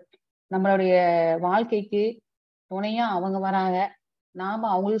நம்மளுடைய வாழ்க்கைக்கு துணையா அவங்க வராங்க, நாம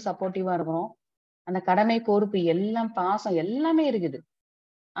அவங்களுக்கு சப்போர்ட்டிவா இருக்கணும். அந்த கடமை பொறுப்பு எல்லாம் பாசம் எல்லாமே இருக்குது.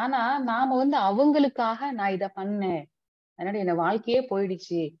 ஆனா நாம வந்து அவங்களுக்காக நான் இத பண்ணேன், அதனால என்ன வாழ்க்கையே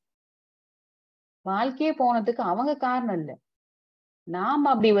போயிடுச்சு. வாழ்க்கையே போனதுக்கு அவங்க காரணம் இல்ல, நாம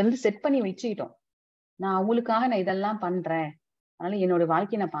அப்படி வந்து செட் பண்ணி வச்சுக்கிட்டோம். நான் அவங்களுக்காக நான் இதெல்லாம் பண்றேன், அதனால என்னோட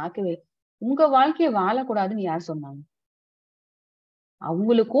வாழ்க்கையை நான் பார்க்கவே. உங்க வாழ்க்கையை வாழக்கூடாதுன்னு யார் சொன்னாங்க?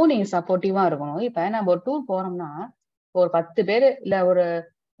 அவங்களுக்கும் நீங்க சப்போர்ட்டிவா இருக்கணும். இப்ப நம்ம ஒரு டூர் போறோம்னா ஒரு 10 பேரு இல்ல ஒரு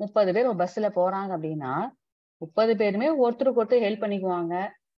 30 பேர் ஒரு பஸ்ல போறாங்க அப்படின்னா 30 பேருமே ஒருத்தருக்கு ஒருத்தர் ஹெல்ப் பண்ணிக்குவாங்க.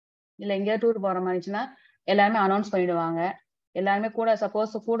 இல்ல எங்கேயாவது டூர் போற மாதிரி இருந்துச்சுன்னா எல்லாருமே அனௌன்ஸ் பண்ணிடுவாங்க. எல்லாருமே கூட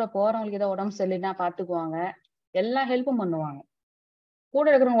சப்போஸ் கூட போறவங்களுக்கு ஏதோ உடம்பு சரியில்லைன்னா பாத்துக்குவாங்க. எல்லா ஹெல்ப்பும் பண்ணுவாங்க. கூட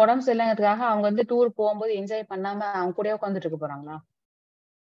இருக்கிறவங்க உடம்பு சரியில்லைங்கிறதுக்காக அவங்க வந்து டூர் போகும்போது என்ஜாய் பண்ணாம அவங்க கூடயே உட்காந்துட்டு இருக்க போறாங்களா?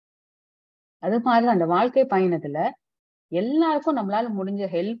 அது மாதிரிதான் அந்த வாழ்க்கை பயணத்துல எல்லாருக்கும் நம்மளால முடிஞ்ச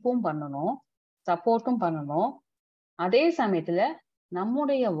ஹெல்ப்பும் பண்ணணும், சப்போர்ட்டும் பண்ணணும். அதே சமயத்துல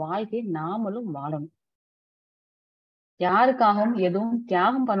நம்முடைய வாழ்க்கையை நாமளும் வாழணும். யாருக்காகவும் எதுவும்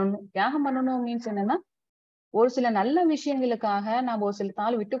தியாகம் பண்ணணும். தியாகம் பண்ணணும் மீன்ஸ் என்னன்னா ஒரு சில நல்ல விஷயங்களுக்காக நம்ம ஒரு சில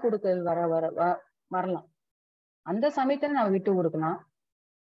தாள் விட்டு கொடுக்கறது வரலாம். அந்த சமயத்துல நம்ம விட்டு கொடுக்கலாம்.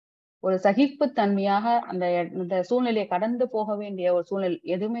 ஒரு சகிப்பு தன்மையாக இந்த சூழ்நிலையை கடந்து போக வேண்டிய ஒரு சூழ்நிலை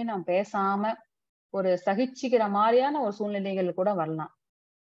எதுவுமே நாம் பேசாம ஒரு சகிச்சுக்கிற மாதிரியான ஒரு சூழ்நிலைகள் கூட வரலாம்.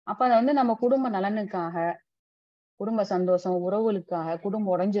 அப்ப அதை வந்து நம்ம குடும்ப நலனுக்காக, குடும்ப சந்தோஷம், உறவுகளுக்காக,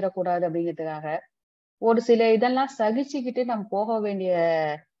 குடும்பம் உடைஞ்சிடக்கூடாது அப்படிங்கிறதுக்காக ஒரு சில இதெல்லாம் சகிச்சுக்கிட்டு நம்ம போக வேண்டிய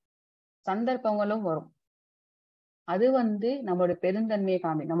சந்தர்ப்பங்களும் வரும். அது வந்து நம்மளுடைய பெருந்தன்மையை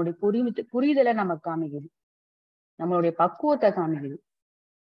நம்மளுடைய புரிதலை நமக்கு காமிக்குது, நம்மளுடைய பக்குவத்தை காமிக்குது.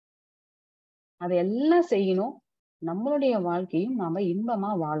 அதையெல்லாம் செய்யணும். நம்மளுடைய வாழ்க்கையும் நாம இன்பமா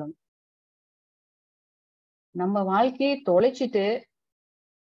வாழணும். நம்ம வாழ்க்கையை தொலைச்சிட்டு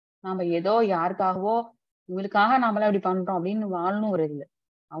நாம ஏதோ யாருக்காகவோ இவங்களுக்காக நம்மள அப்படி பண்றோம் அப்படின்னு வாழணும் ஒரு இல்லை.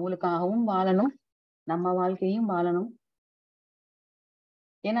 அவங்களுக்காகவும் வாழணும், நம்ம வாழ்க்கையும் வாழணும்.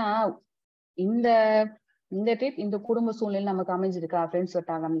 ஏன்னா இந்த இந்த ட்ரிப் இந்த குடும்ப சூழ்நிலை நமக்கு அமைஞ்சிருக்கா, ஃப்ரெண்ட்ஸ்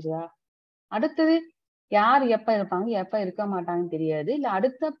வட்டாங்க அமைஞ்சா, அடுத்தது யார் எப்ப இருப்பாங்க எப்ப இருக்க மாட்டாங்கன்னு தெரியாது. இல்ல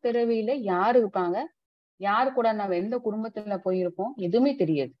அடுத்த பிறவியில யாரு இருப்பாங்க, யாரு கூட நம்ம எந்த குடும்பத்துல போயிருப்போம் எதுவுமே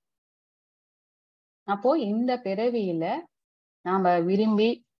தெரியாது. அப்போ இந்த பிறவியில நாம விரும்பி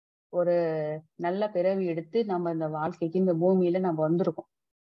ஒரு நல்ல பிறவி எடுத்து நம்ம இந்த வாழ்க்கைக்கு இந்த பூமியில நம்ம வந்திருக்கோம்.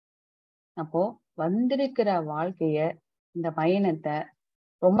 அப்போ வந்திருக்கிற வாழ்க்கைய இந்த பயணத்தை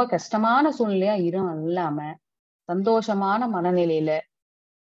ரொம்ப கஷ்டமான சூழ்நிலையா இல்லாம சந்தோஷமான மனநிலையில,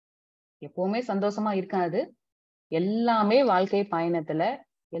 எப்பவுமே சந்தோஷமா இருக்காது, எல்லாமே வாழ்க்கை பயணத்துல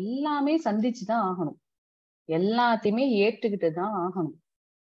எல்லாமே சந்திச்சுதான் ஆகணும், எல்லாத்தையுமே ஏற்றுக்கிட்டு தான் ஆகணும்.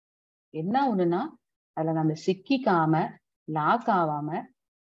 என்ன ஒண்ணுன்னா அதுல நம்ம சிக்கிக்காம லாக் ஆகாம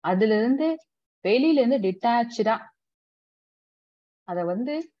அதுல இருந்து வெளியில இருந்து டிட்டாச்சா அத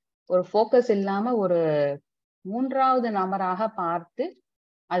வந்து ஒரு போக்கஸ் இல்லாம ஒரு மூன்றாவது நபராக பார்த்து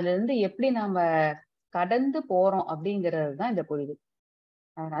அதுல இருந்து எப்படி நம்ம கடந்து போறோம் அப்படிங்கிறது தான் இந்த புரிதல்.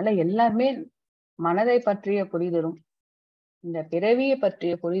 அதனால எல்லாருமே மனதை பற்றிய புரிதலும் இந்த பிறவியை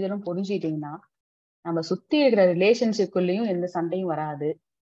பற்றிய புரிதலும் புரிஞ்சுக்கிட்டீங்கன்னா நம்ம சுத்தி இருக்கிற ரிலேஷன்ஷிப்குள்ளேயும் எந்த சண்டையும் வராது.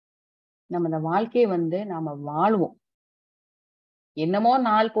 நம்ம இந்த வாழ்க்கையை வந்து நாம வாழ்வோம். என்னமோ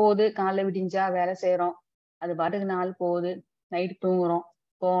நாள் போகுது, காலைல விடிஞ்சா வேலை செய்யறோம், அது பாட்டுக்கு நாள் போகுது, நைட்டு தூங்குறோம்,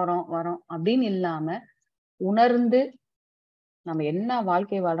 போறோம் வரோம் அப்படின்னு இல்லாம உணர்ந்து நம்ம என்ன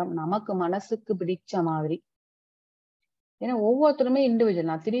வாழ்க்கை வாழம் நமக்கு மனசுக்கு பிடிச்ச மாதிரி. ஏன்னா ஒவ்வொருத்தருமே இண்டிவிஜுவல்,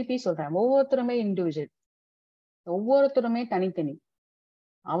 நான் திருப்பி சொல்றேன், ஒவ்வொருத்தருமே இண்டிவிஜுவல். ஒவ்வொருத்தருமே தனித்தனி.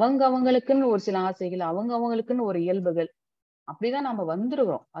 அவங்களுக்குன்னு ஒரு சில ஆசைகள், அவங்களுக்குன்னு ஒரு இயல்புகள். அப்படிதான் நம்ம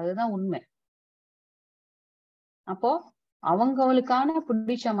வந்துருவோம். அதுதான் உண்மை. அப்போ அவங்களுக்கான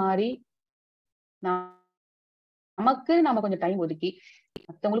பிடிச்ச மாதிரி நமக்கு நம்ம கொஞ்சம் டைம் ஒதுக்கி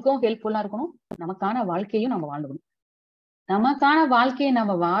மத்தவங்களுக்கும் ஹெல்ப்ஃபுல்லா இருக்கணும். நமக்கான வாழ்க்கையும் நம்ம வாழ்ந்துக்கணும். நமக்கான வாழ்க்கையை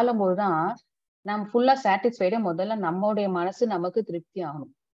நம்ம வாழும் போதுதான் நம்ம ஃபுல்லா சாட்டிஸ்ஃபைடா முதல்ல நம்மளுடைய மனசு நமக்கு திருப்தி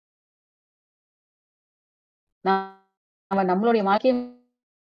ஆகணும். நம்ம நம்மளுடைய வாழ்க்கையை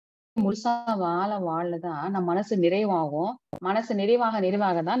முழுசா வாழதான் நம்ம மனசு நிறைவாகும். மனசு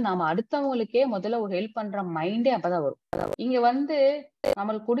நிறைவாக தான் நாம அடுத்தவங்களுக்கே முதல்ல ஒரு ஹெல்ப் பண்ற மைண்டே அப்பதான் வரும். இங்க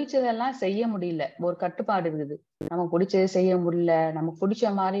நம்மளுக்கு பிடிச்சதெல்லாம் செய்ய முடியல. ஒரு கட்டுப்பாடு இருக்குது. நமக்கு பிடிச்சது செய்ய முடியல, நமக்கு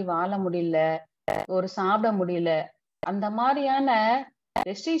பிடிச்ச மாதிரி வாழ முடியல, ஒரு சாப்பிட முடியல. அந்த மாதிரியான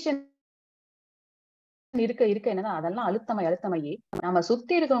ரெஸ்ட்ரிக்ஷன் இருக்க என்னன்னா அதெல்லாம் அழுத்தமாயி நம்ம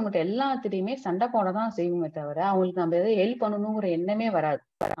சுத்தி இருக்கிறவங்ககிட்ட எல்லாத்திட்டையுமே சண்டை போடதான் செய்வோமே தவிர அவங்களுக்கு நம்ம எதாவது ஹெல்ப் பண்ணணுங்கிற எண்ணமே வராது.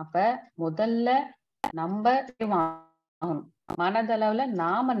 அப்ப முதல்ல நம்ம ஆகணும். மனதளவுல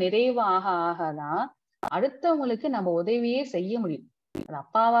நாம நிறைவாக ஆகதான் அடுத்தவங்களுக்கு நம்ம உதவியே செய்ய முடியும். அது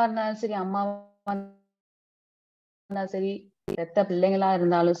அப்பாவா இருந்தாலும் சரி, அம்மாவா இருந்தாலும் சரி, பெத்த பிள்ளைங்களா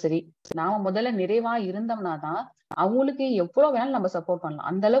இருந்தாலும் சரி, நாம முதல்ல நிறைவா இருந்தோம்னா தான் அவங்களுக்கு எவ்வளவு வேணாலும் நம்ம சப்போர்ட் பண்ணலாம்.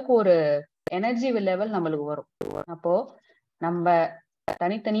 அந்த அளவுக்கு ஒரு எனர்ஜி லெவல் நம்மளுக்கு வரும். அப்போ நம்ம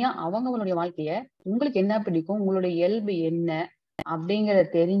தனித்தனியா அவங்களுடைய வாழ்க்கைய உங்களுக்கு என்ன பிடிக்கும், உங்களுடைய இயல்பு என்ன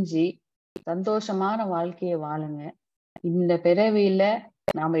அப்படிங்கறத தெரிஞ்சு சந்தோஷமான வாழ்க்கைய வாழுங்க. இந்த பிறவியில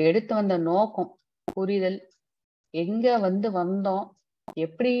நாம எடுத்து வந்த நோக்கம், புரிதல், எங்க வந்தோம்,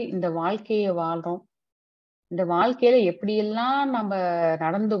 எப்படி இந்த வாழ்க்கைய வாழ்றோம், இந்த வாழ்க்கையில எப்படியெல்லாம் நம்ம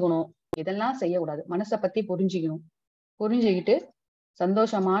நடந்துக்கணும், இதெல்லாம் செய்யக்கூடாது. மனசை பத்தி புரிஞ்சுக்கணும். புரிஞ்சுக்கிட்டு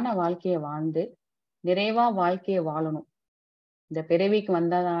சந்தோஷமான வாழ்க்கைய வாழ்ந்து நிறைவா வாழ்க்கைய வாழணும். இந்த பிறவிக்கு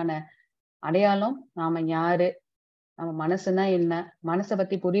வந்ததான அடையாளம் நாம யாரு, நம்ம மனசுனா என்ன, மனசை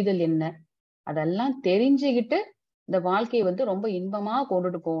பத்தி புரிதல் என்ன, அதெல்லாம் தெரிஞ்சுக்கிட்டு இந்த வாழ்க்கையை ரொம்ப இன்பமா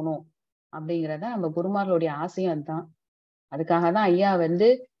கொண்டுட்டு போகணும் அப்படிங்கறத நம்ம குருமார்களுடைய ஆசையும் அதுதான். அதுக்காக தான் ஐயா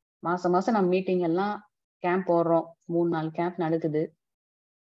மாசம் மாசம் நம்ம மீட்டிங் எல்லாம் கேம்ப் போடுறோம். 3 நாள் கேம்ப் நடக்குது.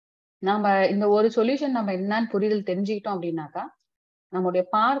 நாம இந்த ஒரு சொல்யூஷன் நம்ம என்னன்னு புரிதல் தெரிஞ்சுக்கிட்டோம் அப்படின்னாக்கா நம்முடைய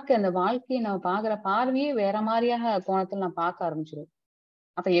அந்த வாழ்க்கையை நம்ம பாக்குற பார்வையே வேற மாதிரியாக கோணத்துல நம்ம பார்க்க ஆரம்பிச்சிடும்.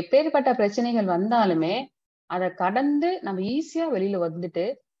 அப்ப எப்பேற்பட்ட பிரச்சனைகள் வந்தாலுமே அதை கடந்து நம்ம ஈஸியா வெளியில வந்துட்டு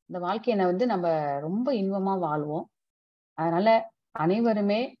இந்த வாழ்க்கையை நம்ம ரொம்ப இன்பமா வாழ்வோம். அதனால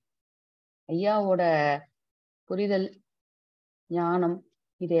அனைவருமே ஐயாவோட புரிதல், ஞானம்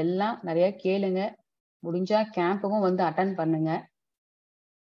இது எல்லாம் நிறைய கேளுங்க. முடிஞ்சா கேம்புக்கும் அட்டன் பண்ணுங்க.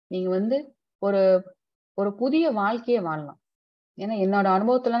 நீங்க ஒரு ஒரு புதிய வாழ்க்கையை வாழலாம். ஏன்னா என்னோட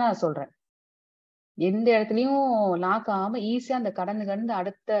அனுபவத்துல நான் சொல்றேன். எந்த இடத்துலயும் லாக் ஆகாம ஈஸியா அந்த கடந்து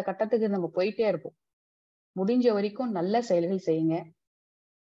அடுத்த கட்டத்துக்கு நம்ம போயிட்டே இருப்போம். முடிஞ்ச வரைக்கும் நல்ல செயல்கள் செய்யுங்க.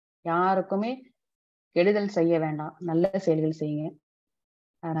 யாருக்குமே கெடுதல் செய்ய வேண்டாம். நல்ல செயல்கள் செய்யுங்க.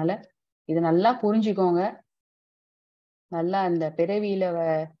 அதனால இத நல்லா புரிஞ்சுக்கோங்க. நல்லா இந்த பிறவியில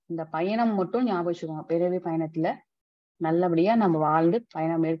இந்த பயணம் மட்டும் ஞாபகம் வச்சுக்கோங்க. பிறவி பயணத்துல நல்லபடியா நம்ம வாழ்ந்து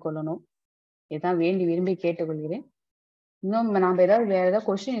பயணம் மேற்கொள்ளணும். இதான் வேண்டி விரும்பி கேட்டுக்கொள்கிறேன். இன்னும் நாம வேற ஏதாவது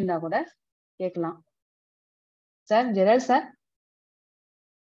கொஸ்டின் இருந்தா கூட கேட்கலாம். Sir, ஜெரல் sir.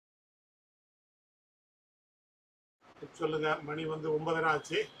 சொல்லுங்க. மணி 9:30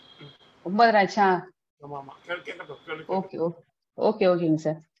 ஆச்சு. 9:30 ஆச்சா? ஆமா ஆமா. ஓகே ஓகேங்க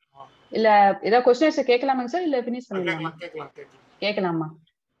சார். இல்ல ஏதாவது கொஸ்டின்ஸ் கேட்கலாமாங்க சார், இல்ல ஃபினிஷ் பண்ணிடலாமா? கேட்கலாமா?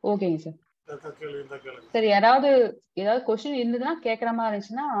 ஓகேங்க சார். சரி, ஏதாவது கொஸ்டின் இருந்ததுன்னா கேட்கற மாதிரி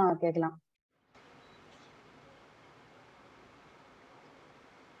இருந்துச்சுன்னா கேட்கலாம்.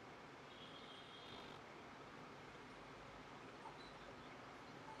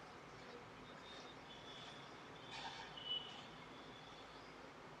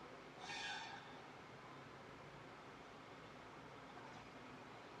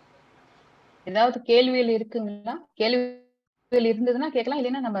 ஏதாவது கேள்விகள் இருக்குங்களா? கேள்விகள் இருந்ததுன்னா கேட்கலாம்,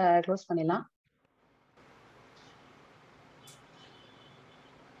 இல்லைன்னா நம்ம க்ளோஸ் பண்ணிடலாம்.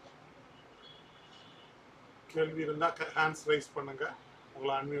 கேள்வி இருந்தா ஹேண்ட்ஸ் ரைஸ் பண்ணுங்க.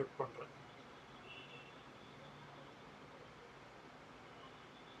 உங்களை அன்மியூட் பண்றேன்.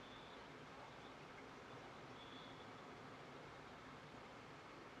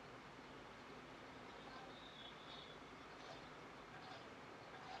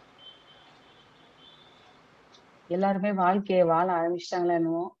 எல்லாருமே வாழ்க்கையை வாழ ஆரம்பிச்சிட்டாங்களா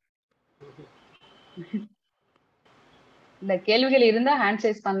என்னவோ. இல்ல கேள்விகள் இருந்தா ஹேண்ட்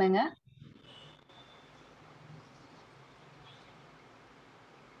ரைஸ் பண்ணுங்க.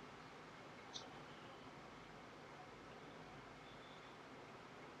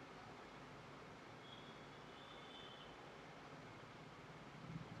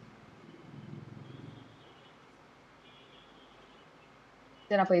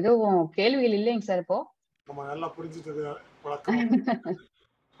 சார் அப்ப எதுவும் கேள்விகள் இல்லைங்க சார் இப்போ? நம்ம நல்லா புரிஞ்சுட்டது வழக்கம்.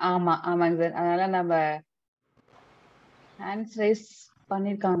 ஆமா ஆமாங்க சார். அதனால நம்ம ஹேண்ட்ஸ் ரைஸ்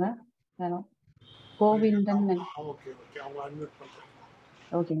பண்ணிருக்காங்க யாரும். கோவிந்தன். ஓகே ஓகே, அவங்க அன்மியூட் பண்றேன்.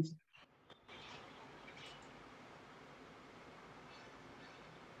 ஓகேங்க சார்.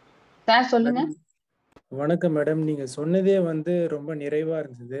 சார் சொல்லுங்க. வணக்கம் மேடம். நீங்க சொன்னதே ரொம்ப நிறைவா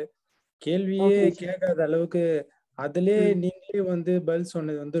இருந்தது. கேள்வியே ஓகேங்க சார். கேட்காத அளவுக்கு அதிலே நீங்களே பதில்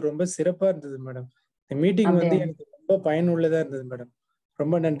சொன்னது ரொம்ப சிறப்பா இருந்தது மேடம். இந்த மீட்டிங் அப்படியா? எனக்கு ரொம்ப பயனுள்ளதா இருந்தது மேடம்.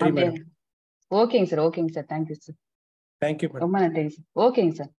 ரொம்ப நன்றி அப்படியா? மேடம். ஓகேங்க சார். ஓகேங்க sir. Thank you sir. Thank you madam. ரொம்ப நன்றிங்க சார்.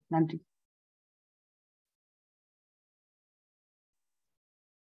 ஓகேங்க சார். நன்றி.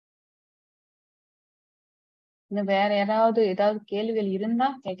 இன்னும் வேற ஏதாவது கேள்விகள் இருந்தா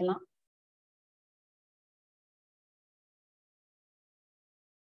கேட்கலாம்.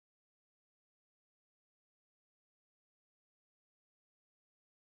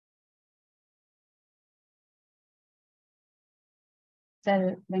 சார்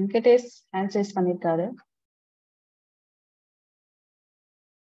வெங்கடேஷ் ஹேண்ட் ரைஸ் பண்ணிருக்காரு.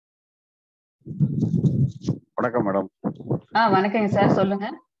 வணக்கம் மேடம். வணக்கங்க சார். சொல்லுங்க.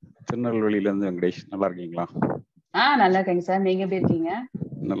 திருநெல்வேலியில இருந்து வெங்கடேஷ். நல்லா இருக்கீங்களா? நல்லா இருக்கேங்க சார். நீங்க எப்படி இருக்கீங்க?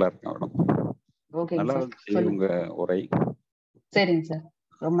 நல்லா இருக்கேன் மேடம். ஓகேங்க நல்லா சார். இருந்துச்சு உங்க உரை. சரிங்க சார்.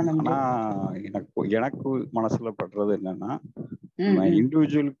 ரொம்ப நன்றி. ஆனா எனக்கு மனசுல படுறது என்னன்னா, ம்.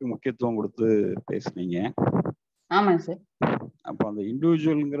 இண்டிவிஜுவலுக்கு முக்கியத்துவம் கொடுத்து பேசுனீங்க. ஆமாங்க சார். அப்ப அந்த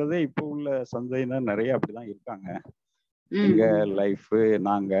இண்டிவிஜுவல்ங்கிறதே இப்போ உள்ள சந்தையினர் நிறைய அப்படிதான் இருக்காங்க. ம், எங்க ம். லைஃப்,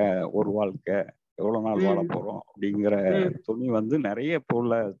 நாங்க ஒரு வாழ்க்கை, எவ்வளவு நாள் வாழ போறோம் அப்படிங்கிற துணி நிறைய இப்போ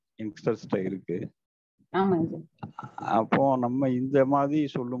உள்ள யங்ஸ்டர்ஸ்ட இருக்கு. ஆமாங்க சார். அப்போ நம்ம இந்த மாதிரி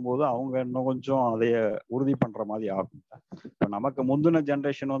சொல்லும் போது அவங்க இன்னும் கொஞ்சம் அதைய உறுதி பண்ற மாதிரி ஆகும். இப்ப நமக்கு முந்தின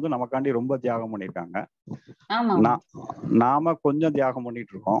ஜெனரேஷன் நமக்காண்டி ரொம்ப தியாகம் பண்ணியிருக்காங்க. ஆமா. நாம கொஞ்சம் தியாகம்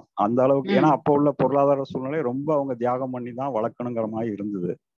பண்ணிட்டு இருக்கோம் அந்த அளவுக்கு. ஏன்னா அப்போ உள்ள பொருளாதார சூழ்நிலை ரொம்ப அவங்க தியாகம் பண்ணி தான் வளர்க்கணுங்கிற மாதிரி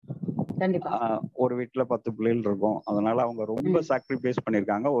இருந்தது. கண்டிப்பா. ஒரு வீட்டுல 10 பிள்ளைகள் இருக்கும். அதனால அவங்க ரொம்ப சாக்ரிஃபைஸ்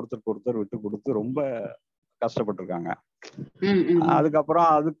பண்ணிருக்காங்க. ஒருத்தருக்கு ஒருத்தர் விட்டு கொடுத்து ரொம்ப கஷ்டப்பட்டிருக்காங்க. அதுக்கப்புறம்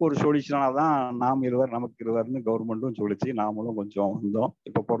அதுக்கு ஒரு சொல்யூஷனா தான் நாம் இருவர் நமக்கு இருவர்னு கவர்மெண்ட்டும் சொல்லிச்சு. நாமளும் கொஞ்சம் வந்தோம்.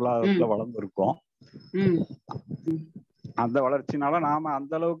 இப்ப பொருளாதாரத்துல வளர்ந்துருக்கோம். அந்த வளர்ச்சினால நாம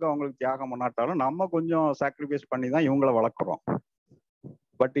அந்த அளவுக்கு அவங்களுக்கு தியாகம் பண்ணாட்டாலும் நம்ம கொஞ்சம் சாக்ரிஃபைஸ் பண்ணி தான் இவங்களை வளர்க்குறோம்.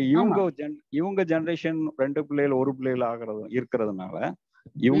 பட் இவங்க ஜெனரேஷன் 2 பிள்ளைகள் 1 பிள்ளைகள் இருக்கிறதுனால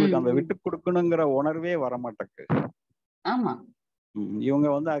இவங்களுக்கு அந்த விட்டு கொடுக்கணுங்கிற உணர்வே வரமாட்டேக்கு. இவங்க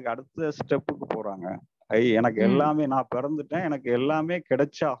அதுக்கு அடுத்த ஸ்டெப்புக்கு போறாங்க. எனக்கு எல்லாமே, நான் பிறந்துட்டேன், எனக்கு எல்லாமே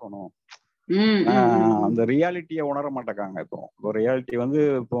கிடைச்சாகணும். அந்த ரியாலிட்டியை உணர மாட்டேக்காங்க. இப்போ ரியாலிட்டி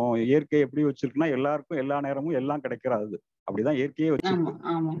இப்போ இயற்கை எப்படி வச்சிருக்குன்னா எல்லாருக்கும் எல்லா நேரமும் எல்லாம் கிடைக்கிறாது. அப்படிதான் இயற்கையே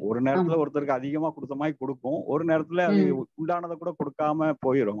வச்சிருக்கு. ஒரு நேரத்துல ஒருத்தருக்கு அதிகமா கொடுத்த மாதிரி கொடுக்கும், ஒரு நேரத்துல அது உண்டானதை கூட கொடுக்காம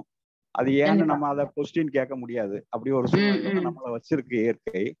போயிடும். அது ஏன்னு நம்ம அதை கொஸ்டின் கேட்க முடியாது. அப்படி ஒரு சூழ்நிலை நம்மள வச்சிருக்கு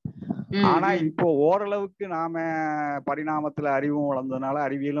இயற்கை. ஆனா இப்போ ஓரளவுக்கு நாம பரிணாமத்துல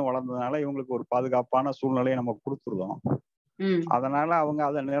அறிவியலும் வளர்ந்ததுனால இவங்களுக்கு ஒரு பாதுகாப்பான சூழ்நிலையை நம்ம கொடுத்துருதோம். அதனால அவங்க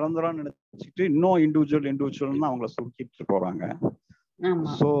அதை நிரந்தரம் நினைச்சுட்டு இன்னும் இண்டிவிஜுவல் அவங்கள சுருக்கிட்டு போறாங்க.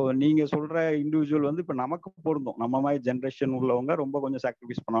 சோ நீங்க சொல்ற இண்டிவிஜுவல் இப்ப நமக்கு பொருந்தும். நம்ம மாதிரி ஜெனரேஷன் உள்ளவங்க ரொம்ப கொஞ்சம்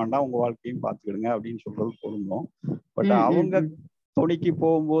சாக்ரிஃபைஸ் பண்ண வேண்டாம், உங்க வாழ்க்கையும் பாத்துக்கிடுங்க அப்படின்னு சொல்றது பொருந்தும். பட் அவங்க துணிக்கு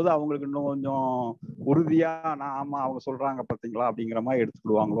போகும்போது அவங்களுக்கு இன்னும் கொஞ்சம் உறுதியா ஆமா அவங்க சொல்றாங்க பாத்தீங்களா அப்படிங்கிற மாதிரி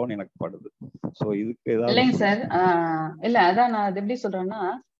எடுத்துக்கிடுவாங்களோன்னு எனக்கு படுது. சோ இதுக்கு ஏதாவது இல்லைங்க சார். இல்ல அதான் நான் எப்படி சொல்றேன்னா,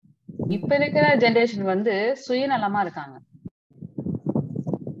 இப்ப இருக்கிற ஜெனரேஷன் சுயநலமா இருக்காங்க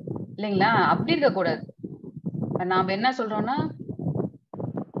இல்லைங்களா? அப்படி இருக்க கூடாது. நாம என்ன சொல்றோம்னா,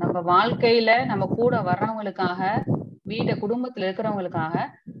 நம்ம வாழ்க்கையில நம்ம கூட வர்றவங்களுக்காக, குடும்பத்துல இருக்கிறவங்களுக்காக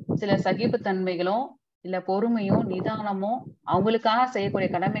சில சகிப்புத்தன்மைகளும் இல்ல பொறுமையும் நிதானமும் அவங்களுக்காக செய்யக்கூடிய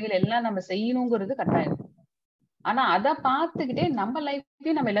கடமைகள் எல்லாம் நம்ம செய்யணுங்கிறது கட்டாயம். ஆனா அதை பார்த்துக்கிட்டே நம்ம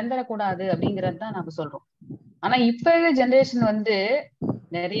லைஃப்பையும் நம்ம இழந்துடக்கூடாது அப்படிங்கறது தான் நம்ம சொல்றோம். ஆனா இப்ப இருக்கிற ஜெனரேஷன்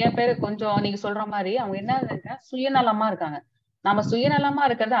நிறைய பேர் கொஞ்சம் நீங்க சொல்ற மாதிரி அவங்க என்ன சுயநலமா இருக்காங்க. நம்ம சுயநலமா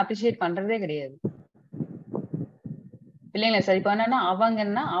இருக்கிறத அப்ரிஷியேட் பண்றதே கிடையாது இல்லைங்களா சார்? இப்ப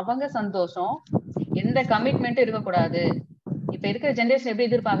என்னன்னா அவங்க சந்தோஷம், எந்த கமிட்மெண்ட்டும் இருக்கக்கூடாது. இப்ப இருக்கிற ஜெனரேஷன் எப்படி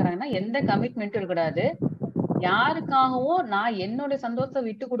எதிர்பார்க்கறாங்கன்னா, எந்த கமிட்மெண்ட்டும் இருக்கக்கூடாது, யாருக்காகவும் நான் என்னோட சந்தோஷத்தை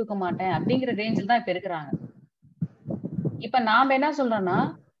விட்டு கொடுக்க மாட்டேன் அப்படிங்கிற ரேஞ்சில் தான் இப்ப இருக்கிறாங்க. இப்ப நாம என்ன சொல்றோம்னா,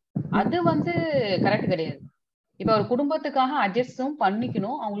 அது கரெக்ட் கிடையாது. இப்ப ஒரு குடும்பத்துக்காக அட்ஜஸ்டும்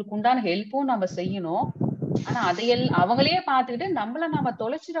பண்ணிக்கணும், அவங்களுக்கு உண்டான ஹெல்ப்பும் நம்ம செய்யணும். ஆனா அவங்களையே பார்த்துக்கிட்டு நம்மள நாம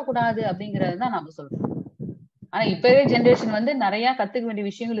தொலைச்சிடக்கூடாது அப்படிங்கறதுதான் நாம சொல்றோம். ஆனா இப்பவே ஜெனரேஷன் நிறைய கத்துக்க வேண்டிய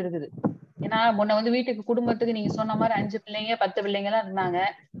விஷயங்கள் இருக்குது. ஏன்னா முன்ன வீட்டுக்கு குடும்பத்துக்கு நீங்க சொன்ன மாதிரி 5 பிள்ளைங்க 10 பிள்ளைங்க எல்லாம் இருந்தாங்க.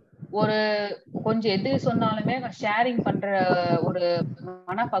 ஒரு கொஞ்சம் எது சொன்னாலுமே ஷேரிங் பண்ற ஒரு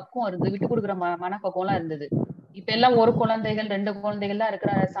மனப்பக்குவம் இருந்து விட்டு கொடுக்குற மனப்பக்குவம் எல்லாம் இருந்தது. இப்ப எல்லாம் ஒரு குழந்தைகள் 2 குழந்தைகள் தான்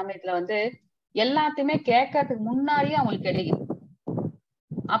இருக்கிற சமயத்துல வந்து எல்லாத்தையுமே கேட்கறதுக்கு முன்னாடியே அவங்களுக்கு கிடைக்குது.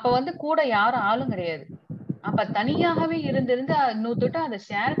 அப்ப வந்து கூட யாரும் ஆளும் கிடையாது. அப்ப தனியாகவே இருந்திருந்து இன்னொருத்தட்ட அதை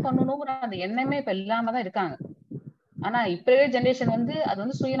ஷேர் பண்ணணுங்கிற அந்த எண்ணமே இப்ப இல்லாம தான் இருக்காங்க. ஆனா இப்ப ஜெனரேஷன் வந்து அது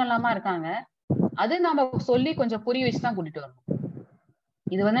வந்து சுயநலமா இருக்காங்க. அது நம்ம சொல்லி கொஞ்சம் புரிய வச்சுதான் கூட்டிட்டு வரணும்.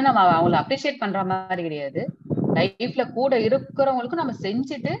 இது வந்து நம்ம அவங்களை அப்ரிஷியேட் பண்ற மாதிரி கிடையாது. லைஃப்ல கூட இருக்கிறவங்களுக்கும் நம்ம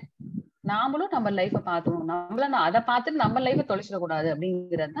செஞ்சுட்டு நாமளும் நம்ம லைஃப பாத்துக்கணும். நம்மள அதை பார்த்துட்டு நம்ம லைஃப தொலைச்சிடக்கூடாது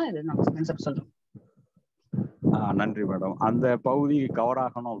அப்படிங்கிறது தான் இது நம்ம கான்செப்ட் சொல்றோம். நன்றி மேடம். அந்த பகுதி கவர்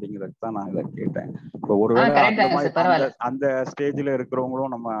ஆகணும் அப்படிங்கிறதுக்கு தான் நான் இதை கேட்டேன். இப்போ ஒருவேளை அந்த ஸ்டேஜ்ல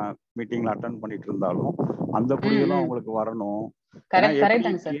இருக்கிறவங்களும் நம்ம மீட்டிங்ல அட்டென்ட் பண்ணிட்டு இருந்தாலும் அந்த புரிதலும் அவங்களுக்கு வரணும்.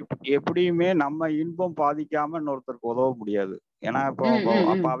 எப்படியுமே நம்ம இன்பம் பாதிக்காம இன்னொருத்தருக்கு உதவ முடியாது. ஏன்னா இப்போ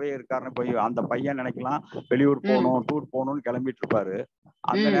அப்பாவே இருக்காருன்னு போய் அந்த பையன் நினைக்கலாம் வெளியூர் போகணும், டூர் போகணும்னு கிளம்பிட்டு இருப்பாரு.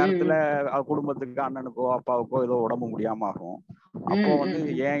 அந்த நேரத்துல குடும்பத்துக்கு அண்ணனுக்கோ அப்பாவுக்கோ ஏதோ உடம்பு முடியாம ஆகும். அப்போ வந்து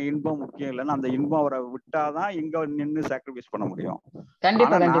என் இன்பம் முக்கியம் இல்லைன்னு அந்த இன்பம் அவரை விட்டாதான் இங்க நின்று சாக்ரிஃபைஸ் பண்ண முடியும்.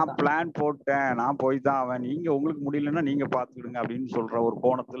 ஆனா நான் பிளான் போட்டேன், நான் போய் தான் அவன், நீங்க உங்களுக்கு முடியலன்னா நீங்க பாத்துக்கிடுங்க அப்படின்னு சொல்ற ஒரு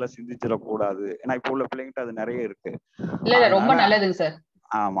கோணத்துல சிந்திச்சிடக்கூடாது. ஏன்னா இப்ப உள்ள பிள்ளைங்கிட்ட அது நிறைய இருக்கு. ரொம்ப நல்லதுங்க சார்.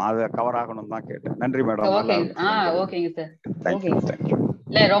 ஆமா, அதை கவர் ஆகணும் தான் கேட்டேன். நன்றி மேடம். ஓகேங்க சார்.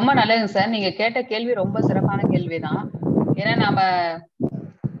 இல்ல ரொம்ப நல்லதுங்க சார். நீங்க கேட்ட கேள்வி ரொம்ப சிறப்பான கேள்விதான். ஏன்னா நாம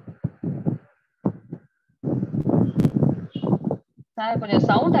சார் கொஞ்சம்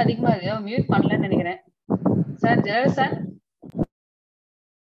சவுண்ட் அதிகமா இருக்கு, மியூட் பண்ணலன்னு நினைக்கிறேன் சார். ஜெயராஜ் சார்.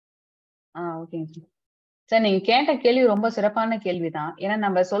 ஓகேங்க சார். சார் நீங்க கேட்ட கேள்வி ரொம்ப சிறப்பான கேள்விதான். ஏன்னா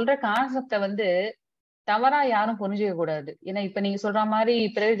நம்ம சொல்ற கான்செப்ட வந்து தவறா யாரும் புரிஞ்சுக்க கூடாது. ஏன்னா இப்ப நீங்க சொல்ற மாதிரி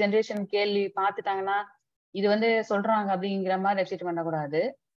பிறகு ஜெனரேஷன் கேள்வி பார்த்துட்டாங்கன்னா இது வந்து சொல்றாங்க அப்படிங்கிற மாதிரி ரெப்செட் பண்ணக்கூடாது.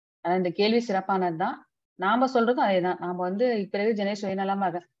 இந்த கேள்வி சிறப்பானதுதான். நாம சொல்றதும் அதேதான். நாம வந்து இப்ப ஜெனரேஷன் சுயநலமா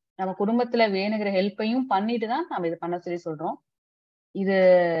நம்ம குடும்பத்துல வேணுங்கிற ஹெல்ப்பையும் பண்ணிட்டு தான் நம்ம இது பண்ண சொல்லி சொல்றோம். இது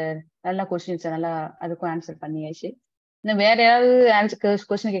நல்ல கொஸ்டின் சார். நல்லா அதுக்கும் ஆன்சர் பண்ணியாச்சு. இன்னும் வேற ஏதாவது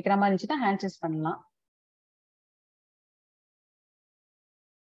கொஸ்டின் கேட்கிற மாதிரி இருந்துச்சுன்னா ஆன்சர்ஸ் பண்ணலாம்.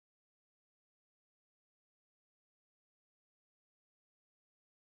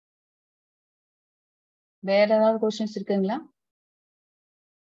 வேற ஏதாவது கொஸ்டின்ஸ் இருக்குங்களா?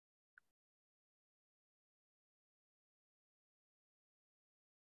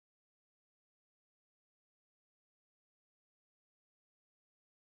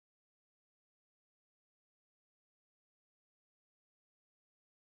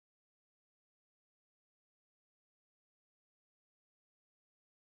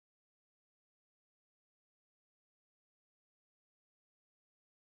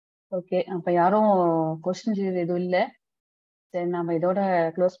 ஓகே, அப்ப யாரும் கொஸ்டின் எதுவும் இல்லை. சரி, நாம இதோட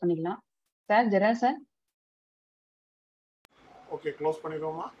க்ளோஸ் பண்ணிக்கலாம். Sir ஜெரா sir. Okay, close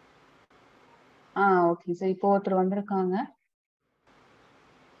பண்ணிடுவோமா? Okay sir. இப்போ ஒருத்தர் வந்திருக்காங்க.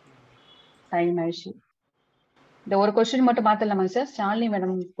 டைம் ஆயிடுச்சு. இந்த ஒரு கொஸ்டின் மட்டும் பார்த்துடலாமா சார்? ஷாலினி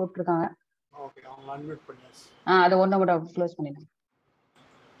மேடம் போட்டிருக்காங்க. ஓகே, அவங்க அன்மியூட் பண்ணியாச்சு. அதை ஒண்ணு கூட க்ளோஸ் பண்ணிடுங்க.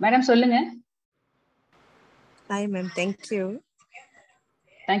 மேடம் சொல்லுங்க. Hi ma'am, thank you.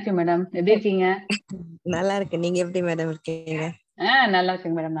 Thank you madam. எப்படி இருக்கீங்க? நல்லா இருக்கேன். நீங்க எப்படி மேடம் இருக்கீங்க? நல்லா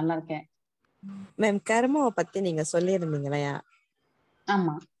இருக்கேன் மேடம், நல்லா இருக்கேன். மேம், கர்மாவை பத்தி நீங்க சொல்லியிருந்தீங்களா?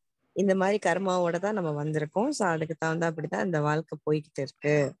 ஆமா. இந்த மாதிரி கர்மாவோட தான் நம்ம வந்திருக்கோம். சோ அதுக்கு தகுந்த அப்படிதான் இந்த வாழ்க்கை போய்கிட்டு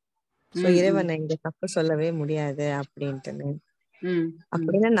இருக்கு. சோ இறைவனை இங்க தப்பு சொல்லவே முடியாது அப்படின்ட்டு.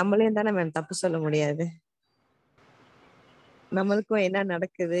 அப்படின்னா நம்மளையும் தானே மேம் தப்பு சொல்ல முடியாது. நம்மளுக்கும் என்ன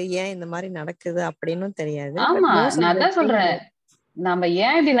நடக்குது, ஏன் இந்த மாதிரி நடக்குது அப்படின்னு தெரியாது. ஆமா, நான் தான் சொல்றேன். நம்ம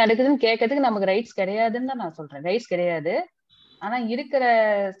ஏன் இப்படி நடக்குதுன்னு கேட்கறதுக்கு நமக்கு ரைட்ஸ் கிடையாதுன்னு தான் நான் சொல்றேன். ரைட்ஸ் கிடையாது. ஆனா இருக்கிற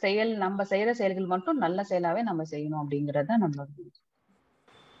செயல், நம்ம செய்யற செயல்கள் மட்டும் நல்ல செயலாவே நம்ம செய்யணும் அப்படிங்கறத நம்ம.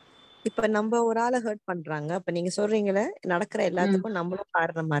 இப்ப நம்ம ஒரு ஆளை ஹர்ட் பண்றாங்க, அப்ப நீங்க சொல்றீங்களே நடக்கிற எல்லாத்துக்கும் நம்மளும்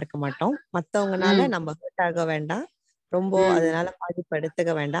காரணமா இருக்க மாட்டோம். மத்தவங்கனால நம்ம ஹர்ட் ஆக வேண்டாம், ரொம்ப அதனால பாதிப்பு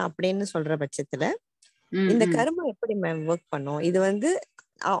எடுத்துக்க வேண்டாம் அப்படின்னு சொல்ற பட்சத்துல இந்த கர்மா எப்படி மேம் ஒர்க் பண்ணும்? இது வந்து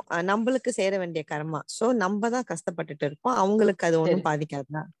நம்மளுக்கு சேர வேண்டிய கர்மா. சோ நம்ம தான் கஷ்டப்பட்டுட்டு இருப்போம், அவங்களுக்கு அது ஒண்ணும்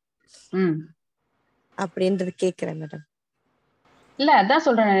பாதிக்காதா அப்படின்றது கேக்குறேன் மேடம். இல்ல, அதான்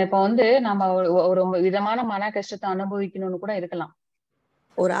சொல்றேன். இப்ப வந்து நம்ம ஒரு விதமான மன கஷ்டத்தை அனுபவிக்கணும்னு கூட இருக்கலாம்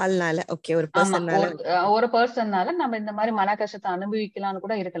ஒரு ஆள்னால. ஓகே, ஒரு பர்சன்னால நம்ம இந்த மாதிரி மன கஷ்டத்தை அனுபவிக்கலாம்னு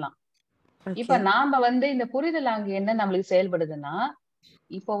கூட இருக்கலாம். இப்ப நாம வந்து இந்த புரிதல் அங்க என்ன நம்மளுக்கு செயல்படுதுன்னா,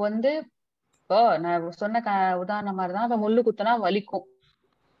 இப்போ வந்து இப்போ நான் சொன்ன உதாரணம் மாதிரிதான், இப்ப முள்ளு குத்துனா வலிக்கும்.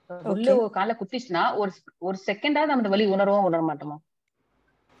 முள்ளு கால குத்திச்சுன்னா ஒரு செகண்டாவது நம்ம இந்த வலி உணர மாட்டோமா?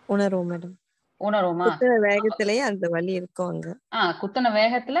 உணர்வோம் மேடம். உணர்வோமா? குத்துற வேகத்திலேயே அந்த வலி இருக்கும் அங்க. குத்துன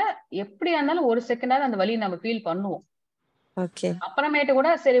வேகத்துல எப்படியா இருந்தாலும் ஒரு செகண்டாவது அந்த வலியை நம்ம ஃபீல் பண்ணுவோம். ஓகே. அப்புறமேட்டு கூட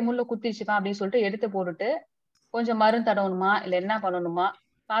சரி முள்ளு குத்திச்சுப்பா அப்படின்னு சொல்லிட்டு எடுத்து போட்டுட்டு கொஞ்சம் மருந்து தடவணுமா இல்ல என்ன பண்ணணுமா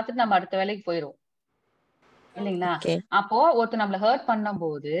பார்த்துட்டு நம்ம அடுத்த வேலைக்கு போயிடுவோம் இல்லைங்களா? அப்போ ஒருத்தர் நம்மள ஹர்ட் பண்ணும்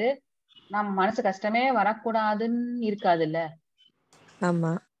போது நம்ம மனசு கஷ்டமே வரக்கூடாதுன்னு இருக்காது இல்ல?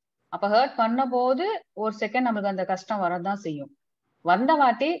 ஆமா. அப்ப ஹர்ட் பண்ண போது ஒரு செகண்ட் நம்மளுக்கு அந்த கஷ்டம் வரதான் செய்யும். வந்த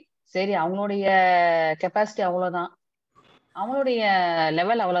வாட்டி சரி அவங்களுடைய கெப்பாசிட்டி அவ்வளவுதான், அவங்களுடைய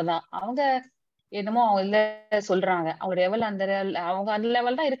லெவல் அவ்வளவுதான், அவங்க என்னமோ அவங்க இல்ல சொல்றாங்க, அவங்க லெவல் அந்த அவங்க அந்த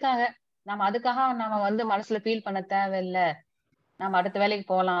லெவல் தான் இருக்காங்க. நம்ம அதுக்காக நம்ம வந்து மனசுல ஃபீல் பண்ண தேவையில்லை, நம்ம அடுத்த வேலைக்கு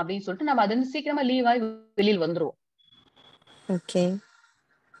போகலாம் அப்படின்னு சொல்லிட்டு நம்ம அது சீக்கிரமா லீவ் ஆகி வெளியில் வந்துருவோம். ஓகே.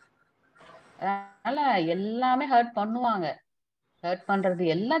 அதனால எல்லாமே ஹர்ட் பண்ணுவாங்க. ஹர்ட் பண்றது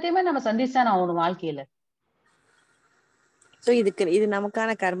எல்லாத்தையுமே நம்ம சந்திச்சான ஆகணும் வாழ்க்கையில. சோ இது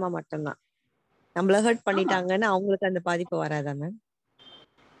நமக்கான கர்மா மட்டும்தான். நம்மள ஹர்ட் பண்ணிட்டாங்கன்னு அவங்களுக்கு அந்த பாதிப்பு வராதானே?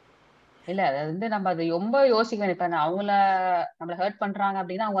 இல்ல அது வந்து நம்ம அது ரொம்ப யோசிக்க வேண்டிய. இப்ப அவங்கள நம்மள ஹர்ட் பண்றாங்க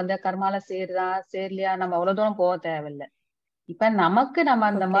அப்படின்னா அவங்க வந்து கர்மால சேருதா சேரலையா நம்ம அவ்வளவு தூரம் போக தேவையில்லை. இப்ப நமக்கு நம்ம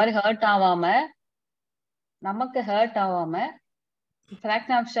அந்த மாதிரி ஹர்ட் ஆகாம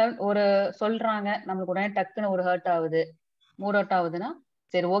ஒரு சொல்றாங்க நம்மளுக்கு உடனே டக்குன்னு ஒரு ஹர்ட் ஆகுது, மூட் அவுட் ஆகுதுன்னா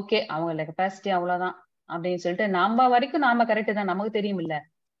சரி ஓகே அவங்க கெப்பாசிட்டி அவ்வளவுதான் அப்படின்னு சொல்லிட்டு நம்ம வரைக்கும் நாம கரெக்ட் தான் நமக்கு தெரியும் இல்ல?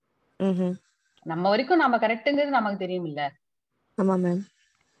 நம்ம வரைக்கும் நம்ம கரெக்டுங்கிறது நமக்கு தெரியும் இல்ல? ஆமா மேம்.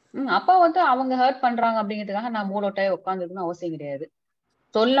 அப்ப வந்து அவங்க ஹர்ட் பண்றாங்க அப்படிங்கிறதுக்காக நான் மூட் அவுட் ஆகி உட்காந்துருக்கணும்னு அவசியம் கிடையாது.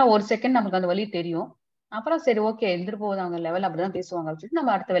 சொல்ல ஒரு செகண்ட் நமக்கு அந்த வலி தெரியும், அப்புறம் சரி ஓகே இருந்துட்டு போகுது, அவங்க லெவல் அப்படிதான் பேசுவாங்க அப்படின்னு சொல்லிட்டு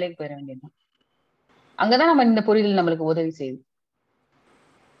நம்ம அடுத்த வேலைக்கு போயிட வேண்டியதுதான். அங்கதான் நம்ம இந்த புரிதல் நம்மளுக்கு உதவி செய்யுது.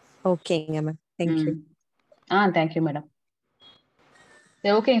 ஓகேங்க மேம். தேங்க்யூ. Thank you madam.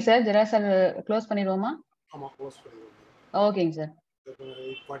 சரி ஓகேங்க சார், ஜெரா சார் க்ளோஸ் பண்ணிடுவோமா? ஆமா க்ளோஸ் பண்ணிடுவோம். ஓகேங்க சார்.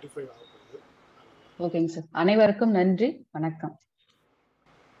 8:45 ஆகுது. ஓகேங்க சார், அனைவருக்கும் நன்றி, வணக்கம்.